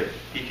Spirit,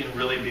 he can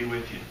really be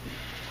with you.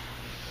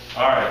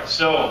 All right,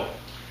 so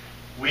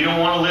we don't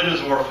want to live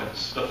as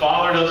orphans. The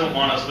Father doesn't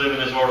want us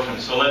living as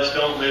orphans, so let's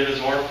don't live as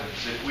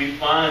orphans. If we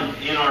find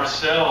in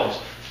ourselves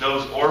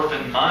those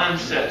orphan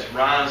mindsets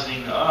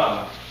rising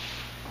up,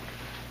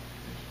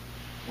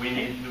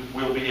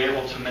 we'll be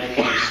able to make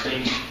a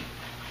distinction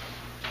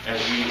as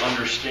we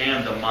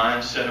understand the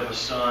mindset of a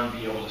son,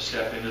 be able to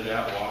step into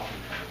that, walk in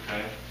that,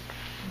 okay?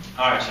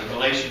 All right, so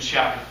Galatians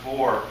chapter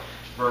 4,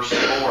 verse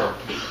 4.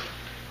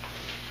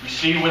 You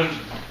see,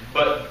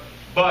 but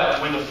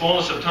when the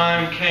fullness of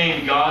time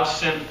came, God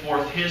sent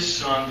forth his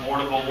Son, born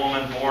of a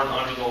woman, born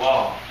under the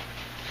law,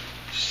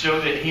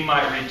 so that he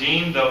might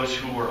redeem those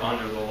who were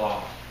under the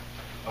law.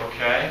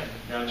 Okay?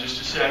 Now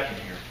just a second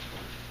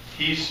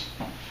here.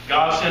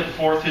 God sent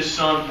forth his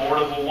Son,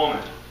 born of a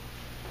woman,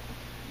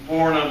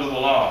 born under the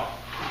law,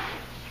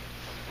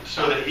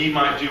 so that he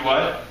might do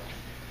what?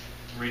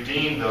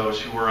 Redeem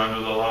those who were under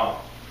the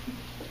law.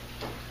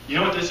 You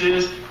know what this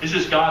is? This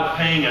is God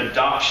paying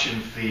adoption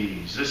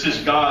fees. This is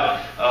God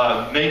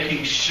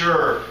making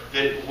sure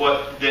that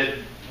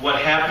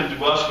what happened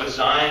to us with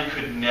Zion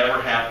could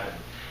never happen.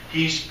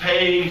 He's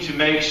paying to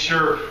make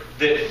sure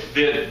that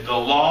the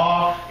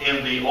law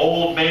and the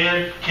old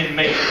man can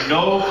make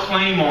no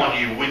claim on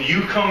you. When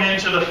you come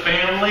into the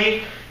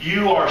family,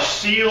 you are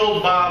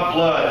sealed by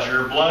blood.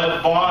 Your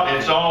blood bought.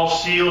 It's all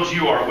sealed.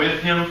 You are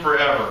with him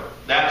forever.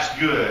 That's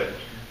good.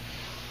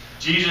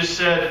 Jesus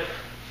said,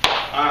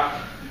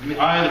 I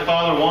and the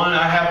Father one,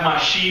 I have my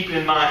sheep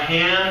in my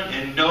hand,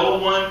 and no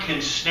one can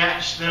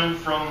snatch them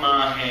from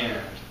my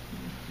hand.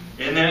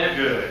 Isn't that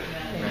good?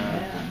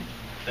 Amen.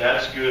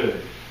 That's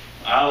good.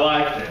 I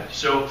like that.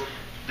 So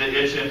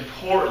it's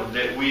important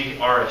that we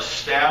are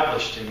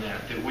established in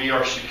that we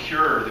are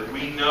secure, that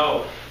we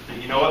know that,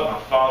 you know what, my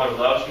Father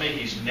loves me.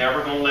 He's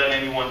never going to let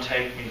anyone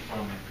take me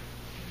from him.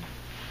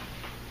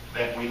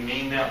 That we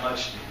mean that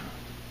much to him.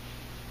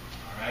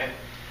 All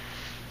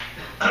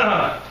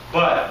right?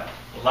 But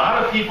a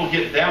lot of people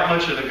get that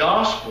much of the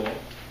gospel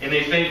and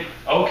they think,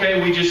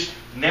 okay,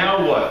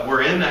 now what?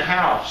 We're in the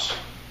house.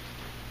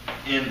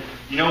 And,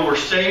 you know, we're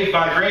saved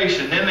by grace.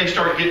 And then they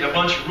start getting a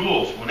bunch of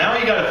rules. Well, now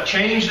you got to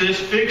change this,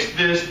 fix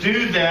this,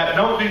 do that,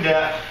 don't do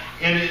that.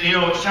 And, you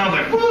know, it sounds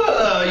like,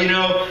 whoa, you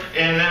know.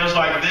 And then it's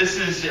like,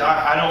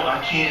 I don't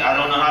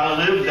know how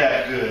to live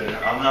that good.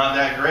 I'm not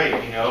that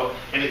great, you know.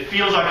 And it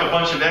feels like a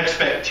bunch of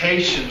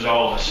expectations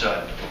all of a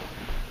sudden.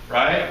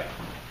 Right?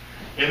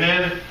 And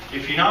then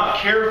if you're not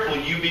careful,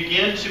 you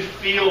begin to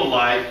feel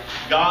like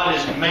God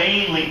is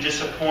mainly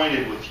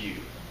disappointed with you.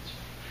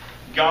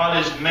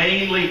 God is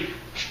mainly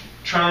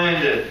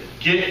trying to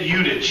get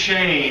you to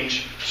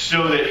change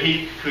so that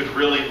He could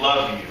really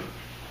love you.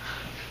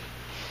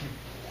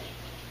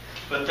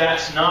 But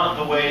that's not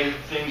the way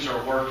things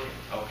are working,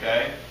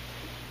 okay?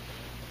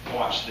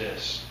 Watch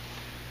this.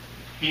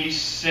 He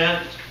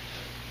sent,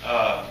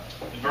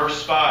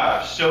 verse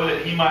 5, so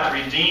that He might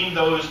redeem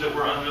those that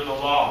were under the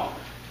law,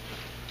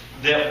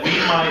 that we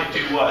might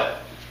do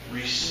what?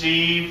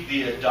 Receive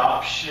the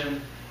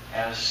adoption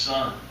as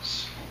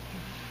sons.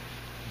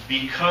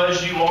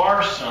 Because you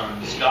are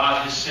sons,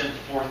 God has sent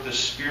forth the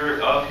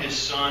Spirit of His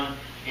Son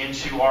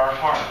into our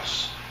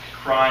hearts,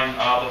 crying,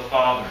 Abba,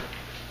 Father.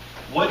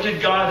 What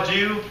did God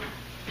do?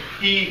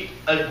 He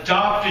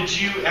adopted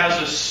you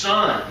as a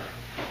son.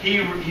 He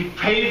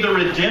paid the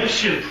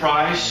redemption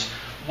price.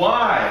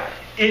 Why?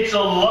 It's a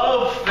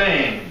love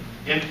thing.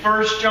 In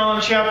 1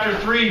 John chapter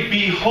 3,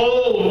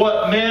 behold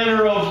what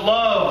manner of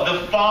love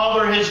the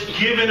Father has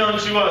given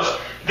unto us,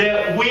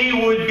 that we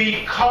would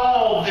be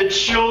called the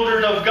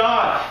children of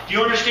God. Do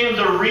you understand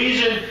the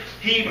reason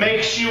He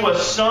makes you a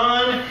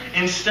son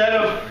instead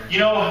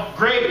of,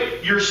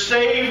 great, you're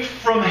saved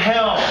from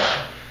hell.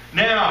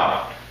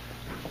 Now,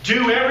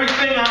 do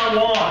everything I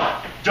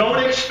want.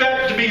 Don't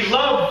expect to be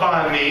loved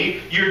by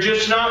me. You're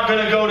just not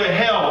going to go to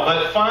hell.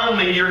 But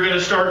finally, you're going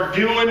to start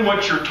doing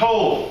what you're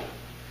told.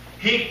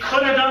 He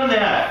could have done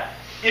that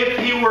if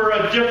He were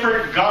a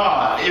different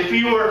God. If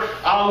He were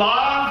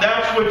Allah,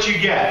 that's what you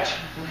get.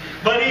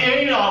 But He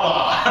ain't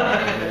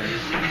Allah.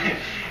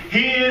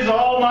 He is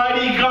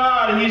Almighty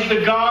God, and He's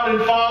the God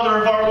and Father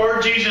of our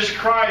Lord Jesus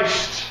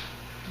Christ.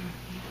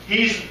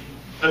 He's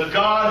the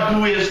God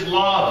who is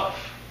love.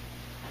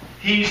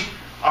 He's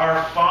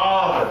our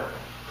Father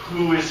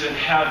who is in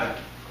heaven.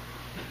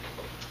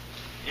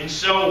 And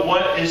so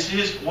what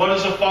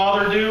does a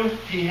father do?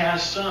 He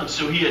has sons.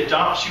 So He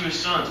adopts you as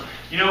sons.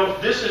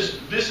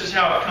 This is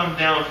how it comes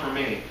down for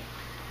me.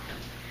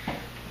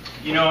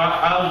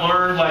 I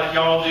learned like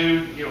y'all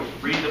do,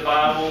 read the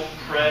Bible,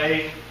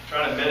 pray,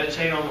 try to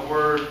meditate on the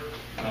Word,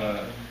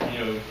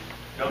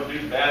 don't do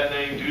the bad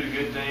things, do the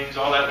good things,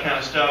 all that kind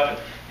of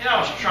stuff. And I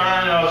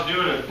was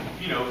doing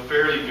a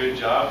fairly good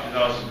job because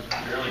I was a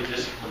fairly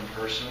disciplined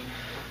person.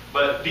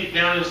 But deep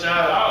down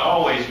inside, I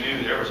always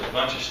knew there was a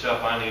bunch of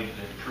stuff I needed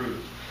to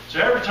improve. So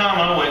every time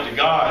I went to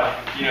God,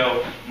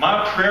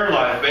 my prayer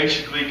life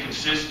basically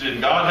consisted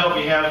in, God, help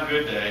me have a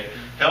good day.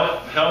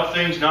 Help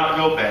things not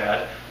go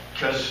bad,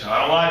 because I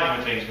don't like it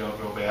when things don't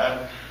go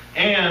bad.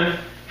 And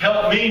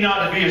help me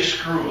not to be a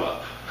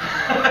screw-up.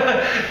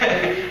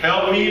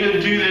 Help me to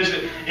do this.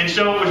 And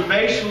so it was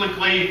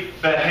basically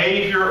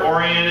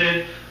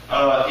behavior-oriented,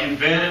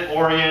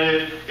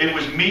 event-oriented. It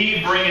was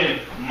me bringing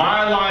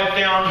my life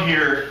down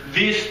here,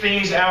 these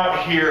things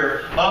out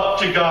here, up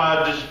to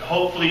God to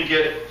hopefully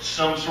get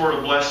some sort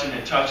of blessing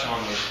and touch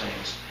on those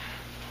things.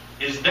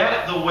 Is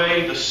that the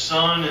way the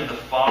Son and the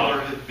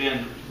Father have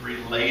been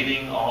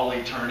relating all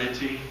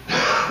eternity?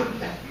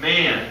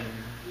 Man.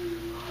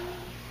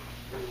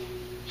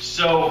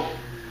 So,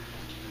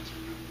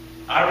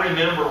 I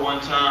remember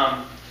one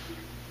time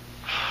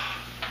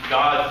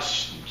God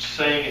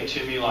saying it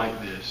to me like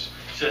this.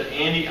 He said,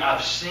 Andy,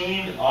 I've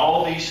seen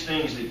all these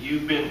things that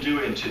you've been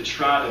doing to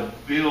try to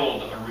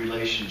build a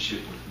relationship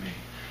with me.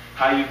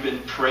 How you've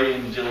been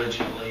praying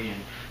diligently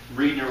and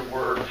reading your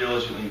Word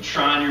diligently and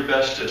trying your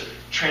best to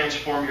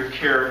transform your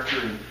character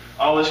and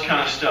all this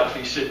kind of stuff.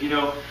 He said,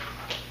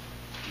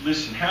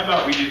 listen, how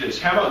about we do this?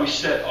 How about we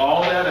set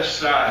all that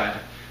aside,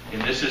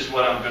 and this is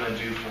what I'm going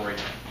to do for you.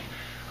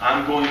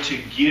 I'm going to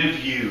give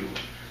you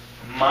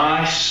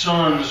my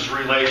Son's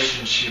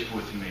relationship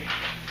with me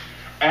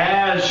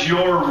as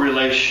your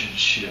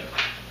relationship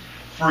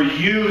for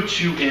you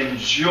to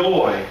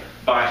enjoy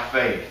by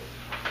faith.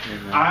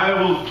 Amen. I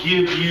will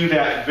give you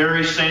that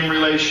very same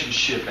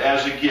relationship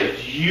as a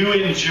gift. You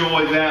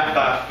enjoy that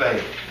by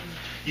faith.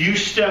 You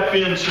step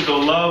into the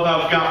love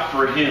I've got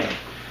for Him.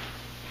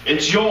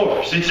 It's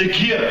yours. It's a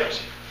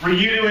gift for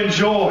you to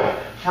enjoy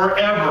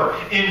forever.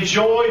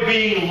 Enjoy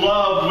being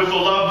loved with a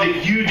love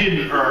that you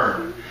didn't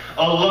earn.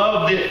 A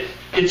love that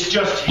it's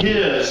just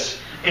His.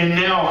 And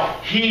now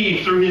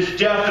He, through His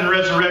death and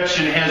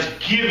resurrection, has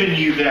given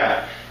you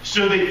that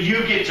so that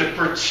you get to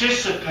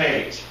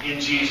participate in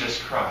Jesus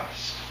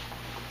Christ.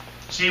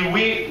 See,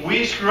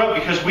 we screw up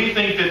because we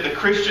think that the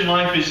Christian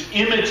life is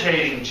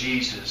imitating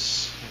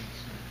Jesus.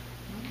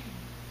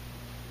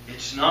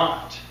 It's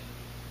not.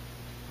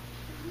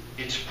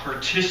 It's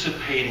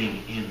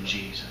participating in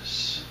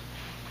Jesus.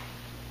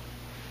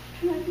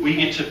 We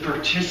get to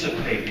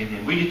participate in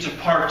Him. We get to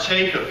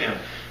partake of Him.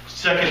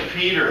 2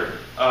 Peter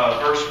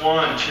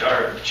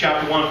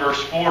chapter 1,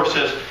 verse 4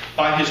 says,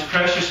 by His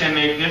precious and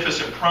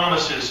magnificent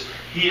promises,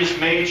 He has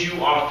made you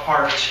a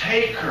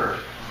partaker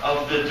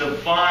of the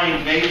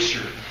divine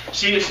nature.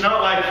 See, it's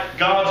not like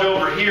God's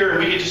over here and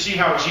we get to see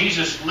how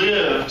Jesus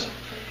lived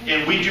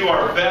and we do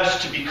our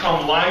best to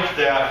become like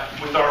that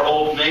with our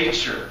old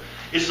nature.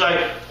 It's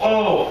like,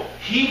 oh,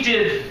 He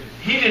did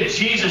He did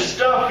Jesus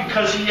stuff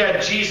because he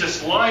had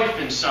Jesus life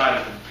inside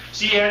of him.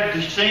 See, he had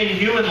the same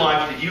human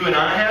life that you and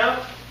I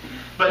have,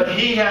 but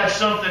he had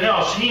something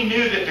else. He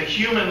knew that the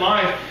human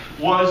life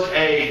was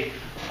a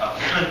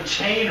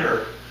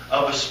container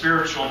of a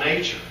spiritual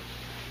nature.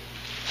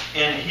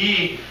 And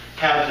he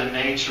had the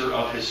nature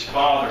of his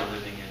Father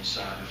living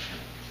inside of him.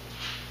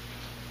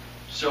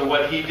 So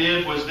what he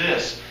did was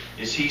this,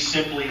 is he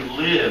simply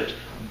lived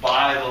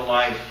by the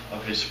life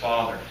of his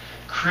Father.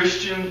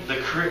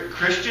 The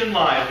Christian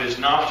life is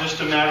not just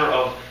a matter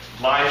of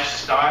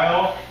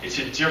lifestyle, it's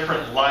a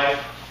different life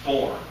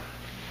form.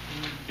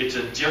 It's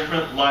a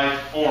different life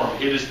form.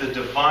 It is the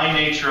divine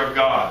nature of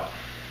God.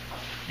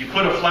 You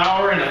put a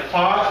flower in a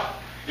pot,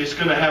 it's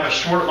going to have a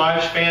short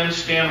lifespan,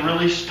 stand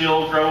really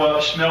still, grow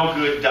up, smell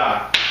good,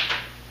 die.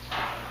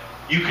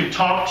 You can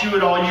talk to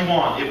it all you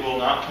want. It will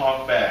not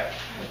talk back.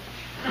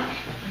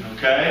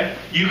 Okay?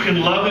 You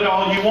can love it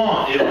all you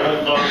want. It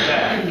won't love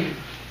back.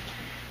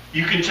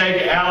 You can take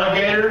an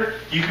alligator,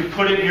 you can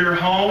put it in your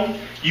home,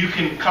 you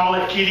can call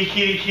it kitty,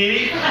 kitty,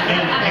 kitty,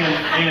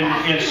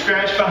 and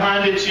scratch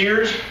behind its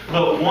ears,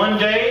 but one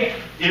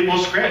day it will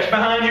scratch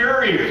behind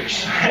your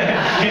ears.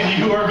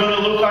 And you are going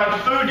to look like the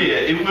food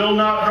did. It will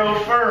not grow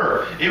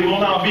fur. It will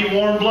not be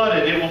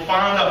warm-blooded. It will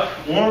find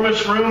the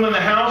warmest room in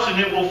the house, and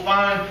it will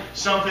find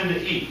something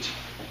to eat.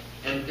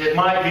 And it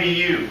might be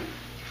you.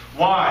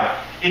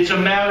 Why? It's a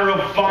matter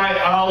of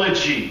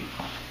biology.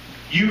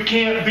 You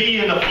can't be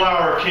in the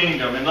flower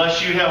kingdom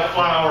unless you have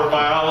flower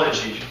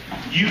biology.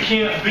 You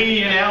can't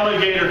be in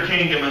alligator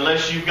kingdom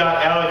unless you've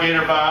got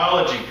alligator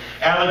biology.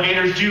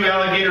 Alligators do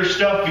alligator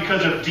stuff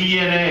because of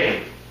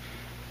DNA.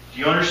 Do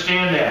you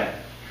understand that?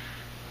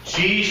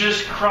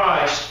 Jesus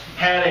Christ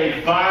had a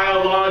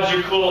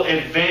biological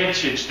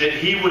advantage that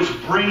he was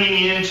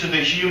bringing into the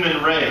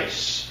human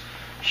race.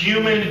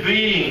 Human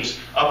beings,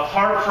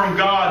 apart from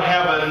God,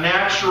 have a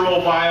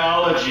natural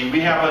biology.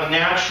 We have a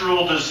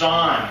natural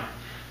design.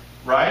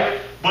 Right?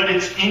 But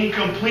it's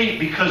incomplete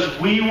because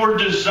we were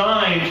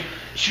designed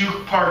to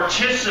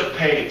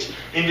participate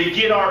and to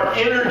get our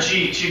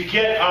energy, to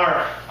get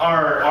our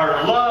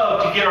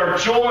love, to get our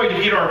joy,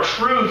 to get our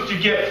truth, to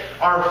get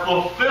our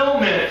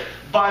fulfillment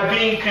by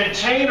being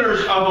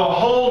containers of a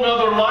whole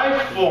other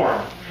life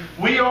form.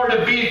 We are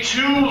to be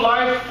two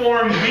life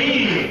form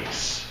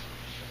beings.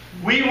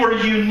 We were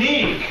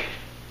unique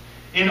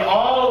in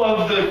all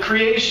of the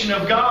creation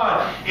of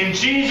God. And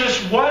Jesus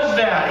was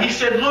that. He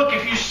said, look,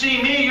 if you see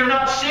me, you're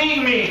not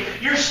seeing me.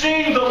 You're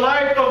seeing the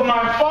life of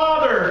my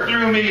Father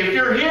through me. If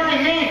you're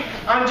hearing me,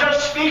 I'm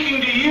just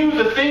speaking to you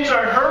the things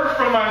I heard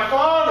from my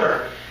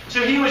Father.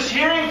 So he was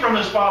hearing from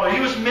his Father. He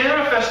was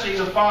manifesting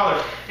the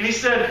Father. And he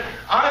said,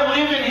 I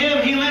live in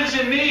him, he lives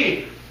in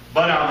me.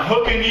 But I'm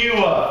hooking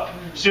you up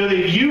so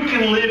that you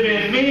can live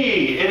in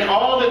me. And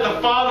all that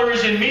the Father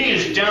is in me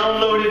is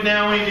downloaded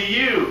now into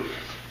you.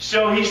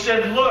 So he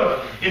said,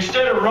 look,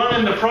 instead of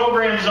running the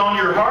programs on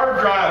your hard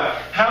drive,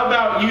 how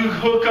about you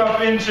hook up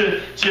into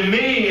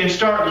me and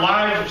start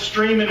live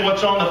streaming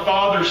what's on the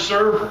Father's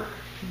server?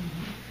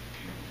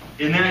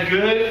 Isn't that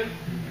good?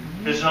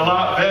 It's a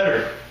lot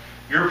better.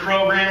 Your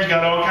program's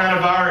got all kind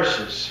of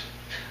viruses.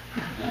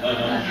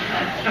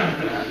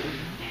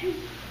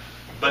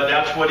 But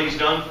that's what he's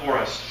done for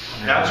us.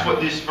 That's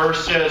what this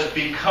verse says.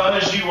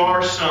 Because you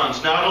are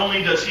sons, not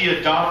only does he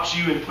adopt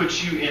you and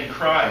put you in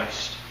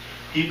Christ,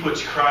 he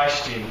puts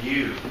Christ in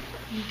you.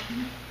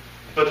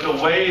 But the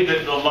way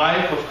that the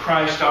life of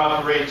Christ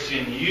operates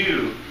in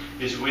you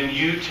is when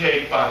you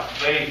take by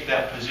faith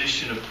that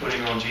position of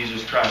putting on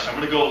Jesus Christ. I'm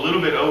going to go a little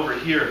bit over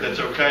here, if that's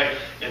okay,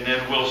 and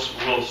then we'll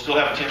still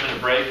have a 10-minute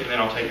break, and then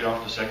I'll take it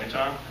off the second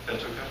time, if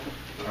that's okay.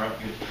 All right,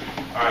 good.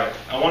 All right,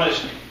 I want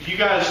to. You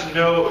guys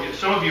know,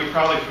 some of you are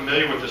probably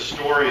familiar with the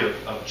story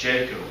of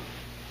Jacob,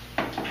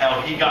 how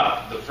he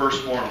got the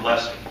firstborn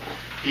blessing.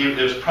 It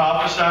was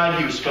prophesied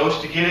he was supposed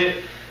to get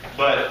it.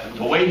 But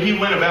the way he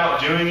went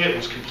about doing it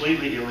was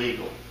completely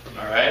illegal.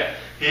 All right?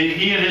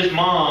 He and his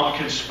mom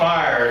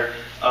conspired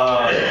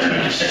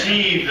to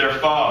deceive their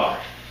father.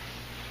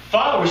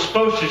 Father was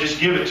supposed to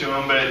just give it to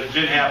him, but it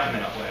didn't happen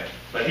that way.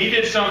 But he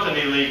did something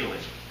illegally.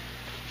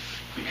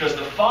 Because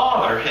the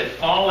father had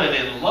fallen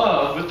in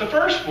love with the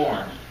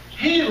firstborn.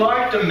 He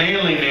liked a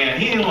manly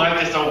man. He didn't like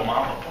this old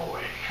mama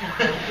boy.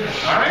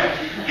 Alright?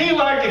 He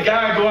liked a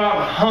guy go out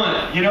and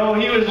hunt. You know,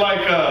 he was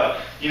like the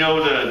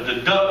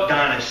Duck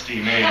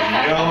Dynasty man,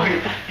 you know.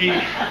 He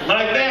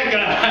liked that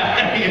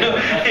guy, you know.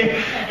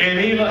 And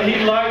he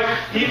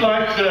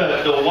liked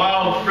the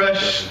wild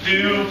fresh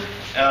stew.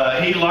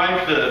 He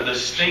liked the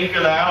stink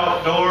of the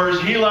outdoors.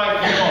 He liked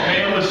a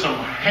man with some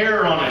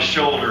hair on his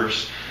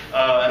shoulders.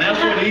 And that's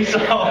what Esau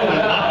was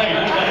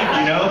like,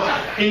 you know.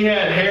 He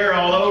had hair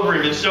all over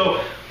him. And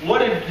so what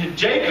did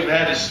Jacob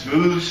had a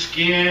smooth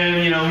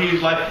skin, you know, he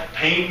was like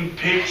painting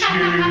pictures,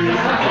 learning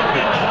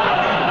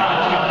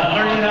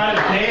how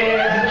to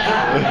dance,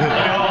 you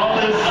know, all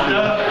this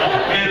stuff.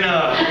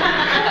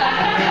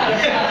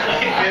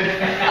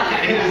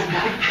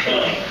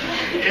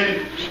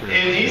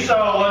 And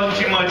Esau wasn't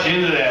too much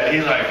into that.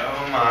 He's like,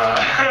 oh my,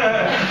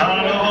 I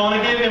don't know if I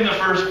want to give him the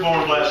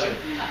firstborn blessing.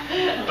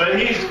 But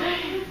he's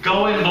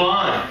going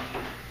blind.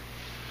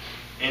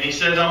 And he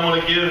says, I'm going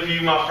to give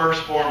you my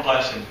firstborn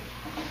blessing.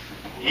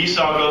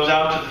 Esau goes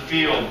out to the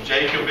field.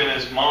 Jacob and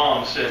his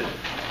mom said,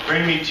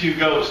 bring me 2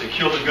 goats. They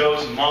kill the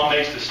goats, and Mom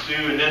makes the stew,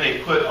 and then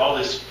they put all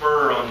this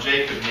fur on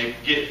Jacob. And they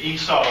get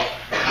Esau's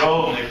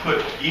robe, and they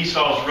put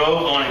Esau's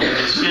robe on him, and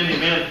they send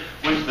him in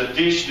with the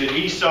dish that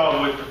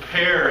Esau would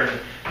prepare.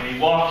 And he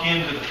walks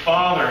into the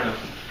father,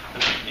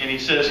 and he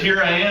says,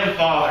 here I am,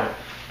 Father.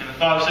 And the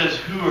father says,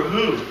 who are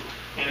who?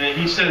 And then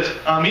he says,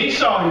 I'm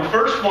Esau, your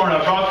firstborn.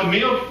 I brought the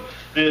meal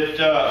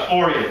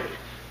for you.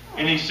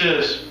 And he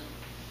says,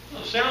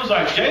 well, sounds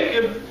like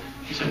Jacob.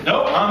 He said,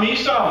 nope, I'm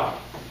Esau.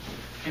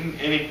 And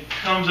he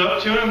comes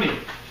up to him and he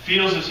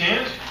feels his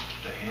hands.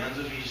 The hands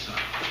of Esau.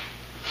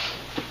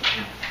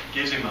 And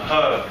gives him a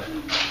hug.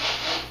 The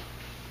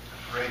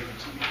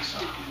fragrance of Esau.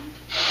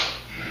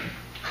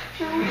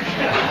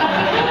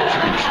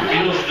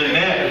 Feels the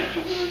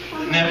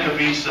neck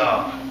of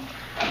Esau.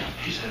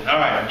 He said, all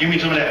right, give me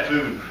some of that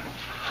food.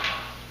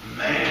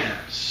 Man,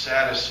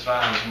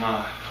 satisfies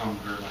my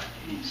hunger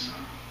like Esau.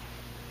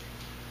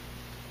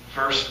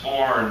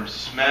 Firstborn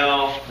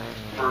smell,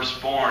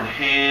 firstborn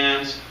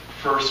hands,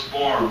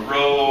 firstborn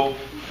robe,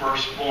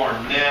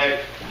 firstborn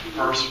neck,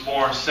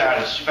 firstborn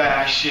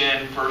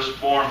satisfaction,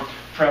 firstborn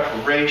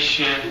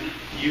preparation.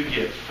 You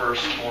get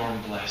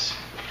firstborn blessing.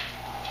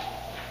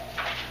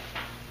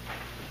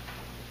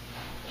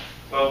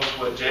 Folks,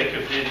 what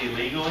Jacob did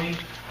illegally,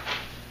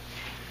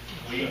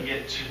 we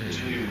get to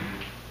do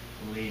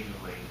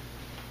legally.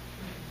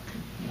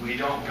 We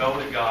don't go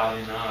to God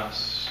in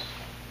us.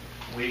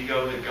 We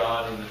go to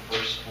God in the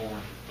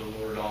firstborn, the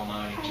Lord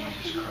Almighty,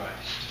 Jesus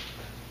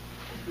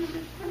Christ.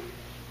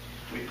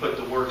 We put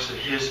the works of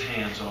His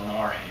hands on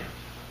our hands.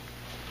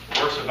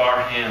 The works of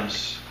our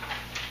hands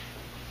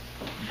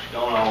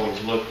don't always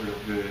look real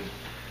good,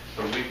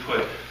 but we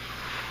put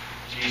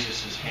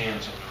Jesus'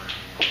 hands on our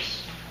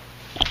hands.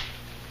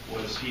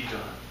 What has He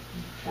done?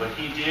 What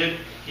He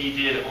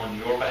did on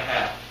your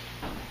behalf.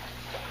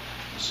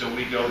 So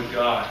we go to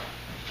God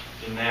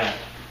in that.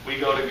 We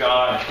go to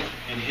God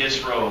in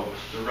His robe,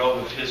 the robe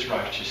of His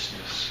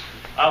righteousness.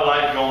 I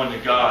like going to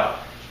God.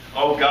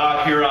 Oh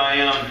God, here I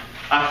am.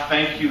 I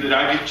thank you that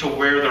I get to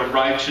wear the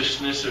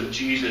righteousness of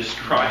Jesus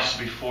Christ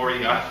before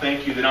you. I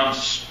thank you that I'm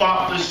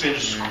spotless and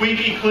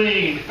squeaky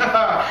clean.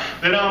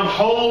 That I'm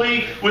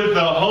holy with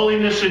the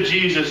holiness of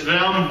Jesus.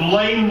 That I'm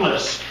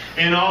blameless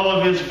in all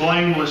of His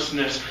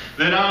blamelessness.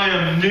 That I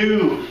am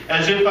new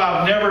as if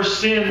I've never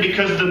sinned,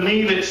 because the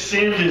me that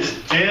sinned is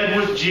dead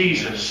with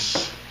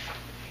Jesus.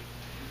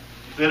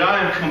 That I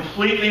am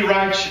completely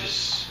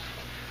righteous,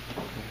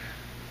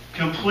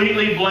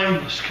 completely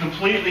blameless,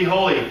 completely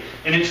holy.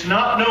 And it's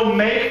not no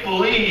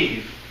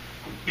make-believe,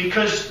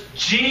 because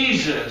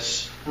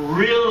Jesus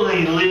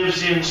really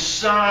lives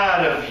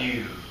inside of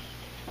you.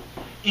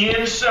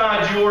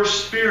 Inside your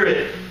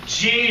spirit,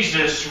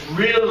 Jesus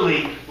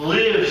really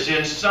lives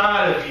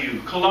inside of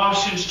you.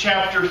 Colossians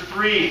chapter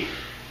 3,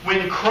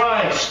 when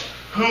Christ,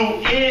 who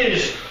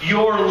is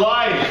your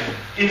life,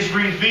 is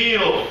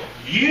revealed,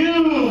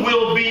 you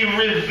will be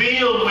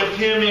revealed with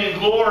Him in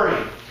glory.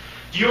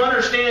 Do you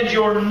understand?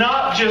 You're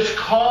not just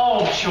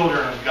called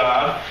children of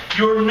God.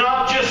 You're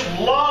not just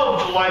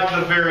loved like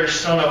the very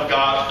Son of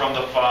God from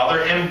the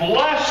Father and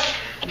blessed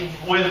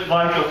with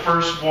like a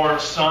firstborn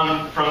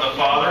son from the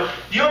Father.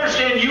 Do you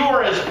understand? You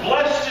are as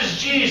blessed as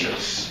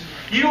Jesus.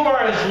 You are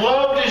as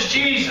loved as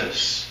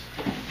Jesus.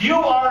 You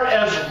are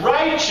as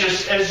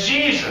righteous as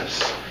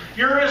Jesus.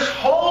 You're as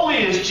holy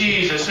as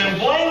Jesus and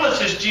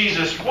blameless as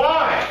Jesus.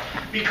 Why?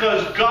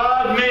 Because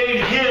God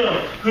made Him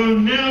who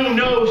knew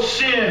no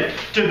sin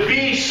to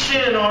be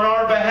sin on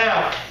our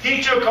behalf.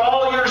 He took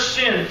all your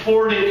sin,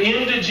 poured it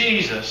into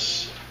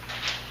Jesus.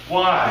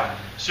 Why?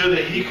 So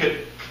that He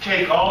could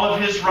take all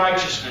of His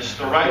righteousness,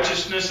 the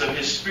righteousness of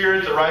His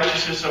Spirit, the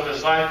righteousness of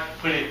His life,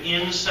 put it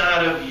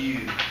inside of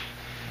you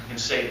and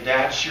say,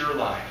 that's your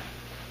life.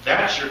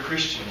 That's your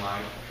Christian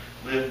life.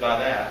 Live by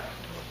that.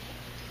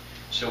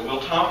 So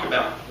we'll talk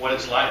about what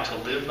it's like to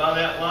live by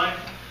that life,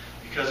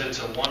 because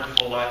it's a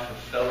wonderful life of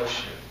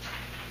fellowship.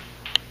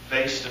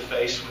 Face to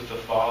face with the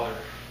Father.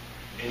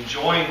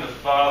 Enjoying the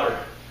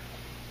Father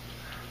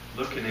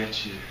looking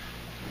at you,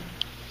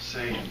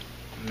 saying,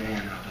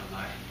 man, I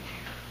delight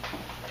in you.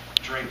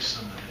 Drink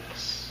some of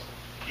this.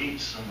 Eat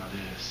some of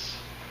this.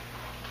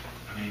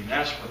 I mean,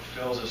 that's what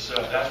fills us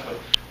up. That's what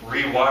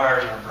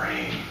rewires our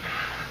brain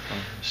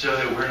so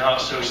that we're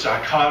not so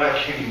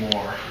psychotic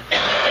anymore.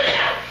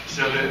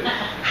 So that,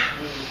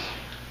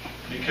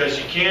 because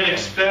you can't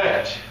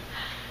expect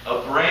a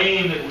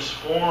brain that was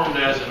formed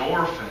as an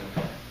orphan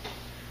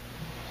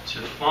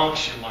to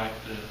function like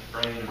the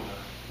brain of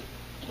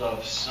a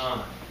loved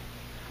son.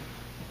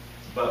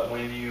 But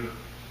when you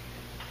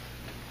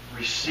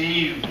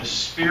receive the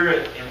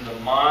spirit and the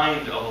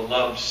mind of a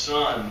loved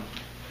son,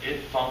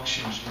 it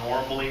functions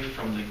normally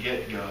from the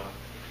get-go.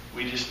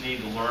 We just need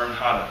to learn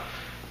how to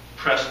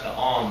press the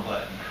on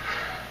button.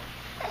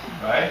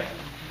 Right?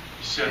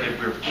 So that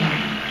we're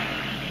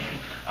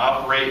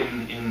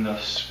operating in the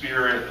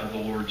Spirit of the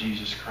Lord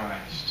Jesus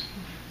Christ.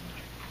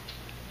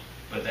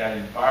 that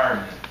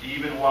environment,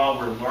 even while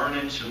we're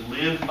learning to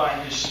live by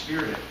His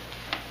Spirit,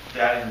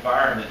 that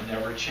environment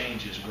never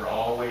changes. We're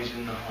always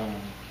in the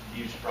home.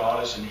 He's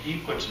brought us and He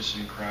puts us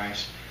in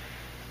Christ.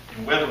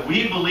 And whether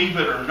we believe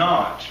it or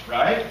not,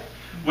 right?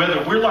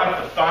 Whether we're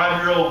like the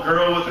 5-year-old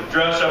girl with a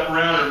dress up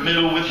around her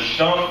middle with a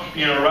dunk,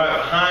 right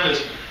behind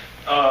us,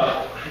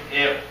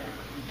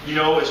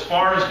 as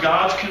far as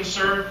God's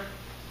concerned,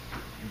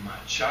 you're my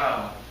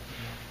child.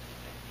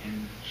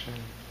 And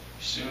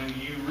soon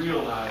you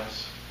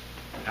realize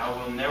I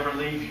will never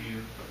leave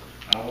you.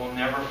 I will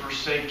never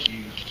forsake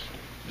you.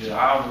 That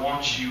I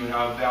want you and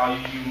I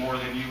value you more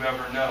than you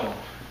ever know.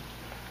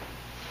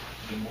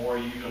 The more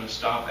you're going to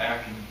stop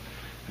acting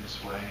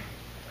this way.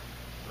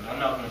 But I'm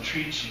not going to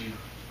treat you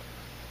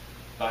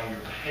by your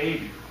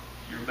behavior.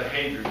 Your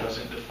behavior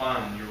doesn't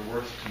define your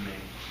worth to me.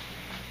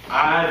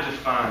 I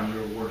define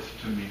your worth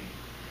to me.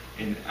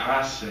 And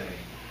I say,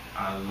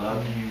 I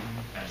love you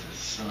as a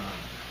son,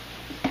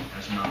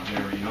 as my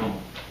very own.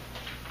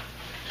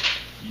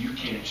 You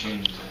can't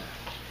change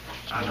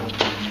that. I don't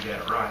give you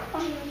that right.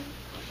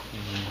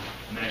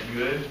 Isn't that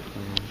good?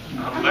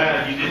 I'm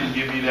glad you didn't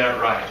give me that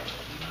right.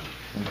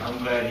 I'm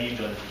glad He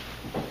does.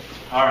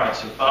 All right,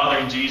 so Father,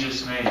 in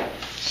Jesus' name,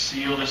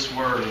 seal this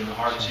word in the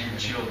hearts of your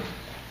children.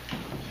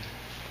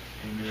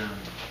 Amen.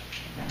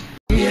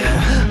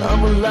 Yeah,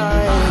 I'm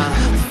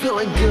alive,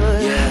 feeling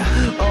good.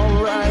 Yeah,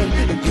 alright.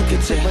 You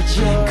can take my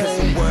joy, 'cause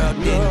the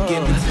world didn't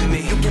give it to me.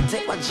 You can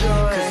take my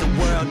joy, 'cause the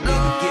world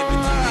didn't give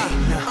it to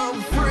me.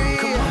 I'm free.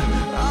 Come on.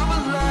 I'm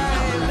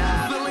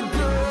alive, feeling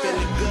good.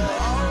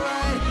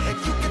 Alright, and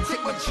you can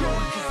take my joy.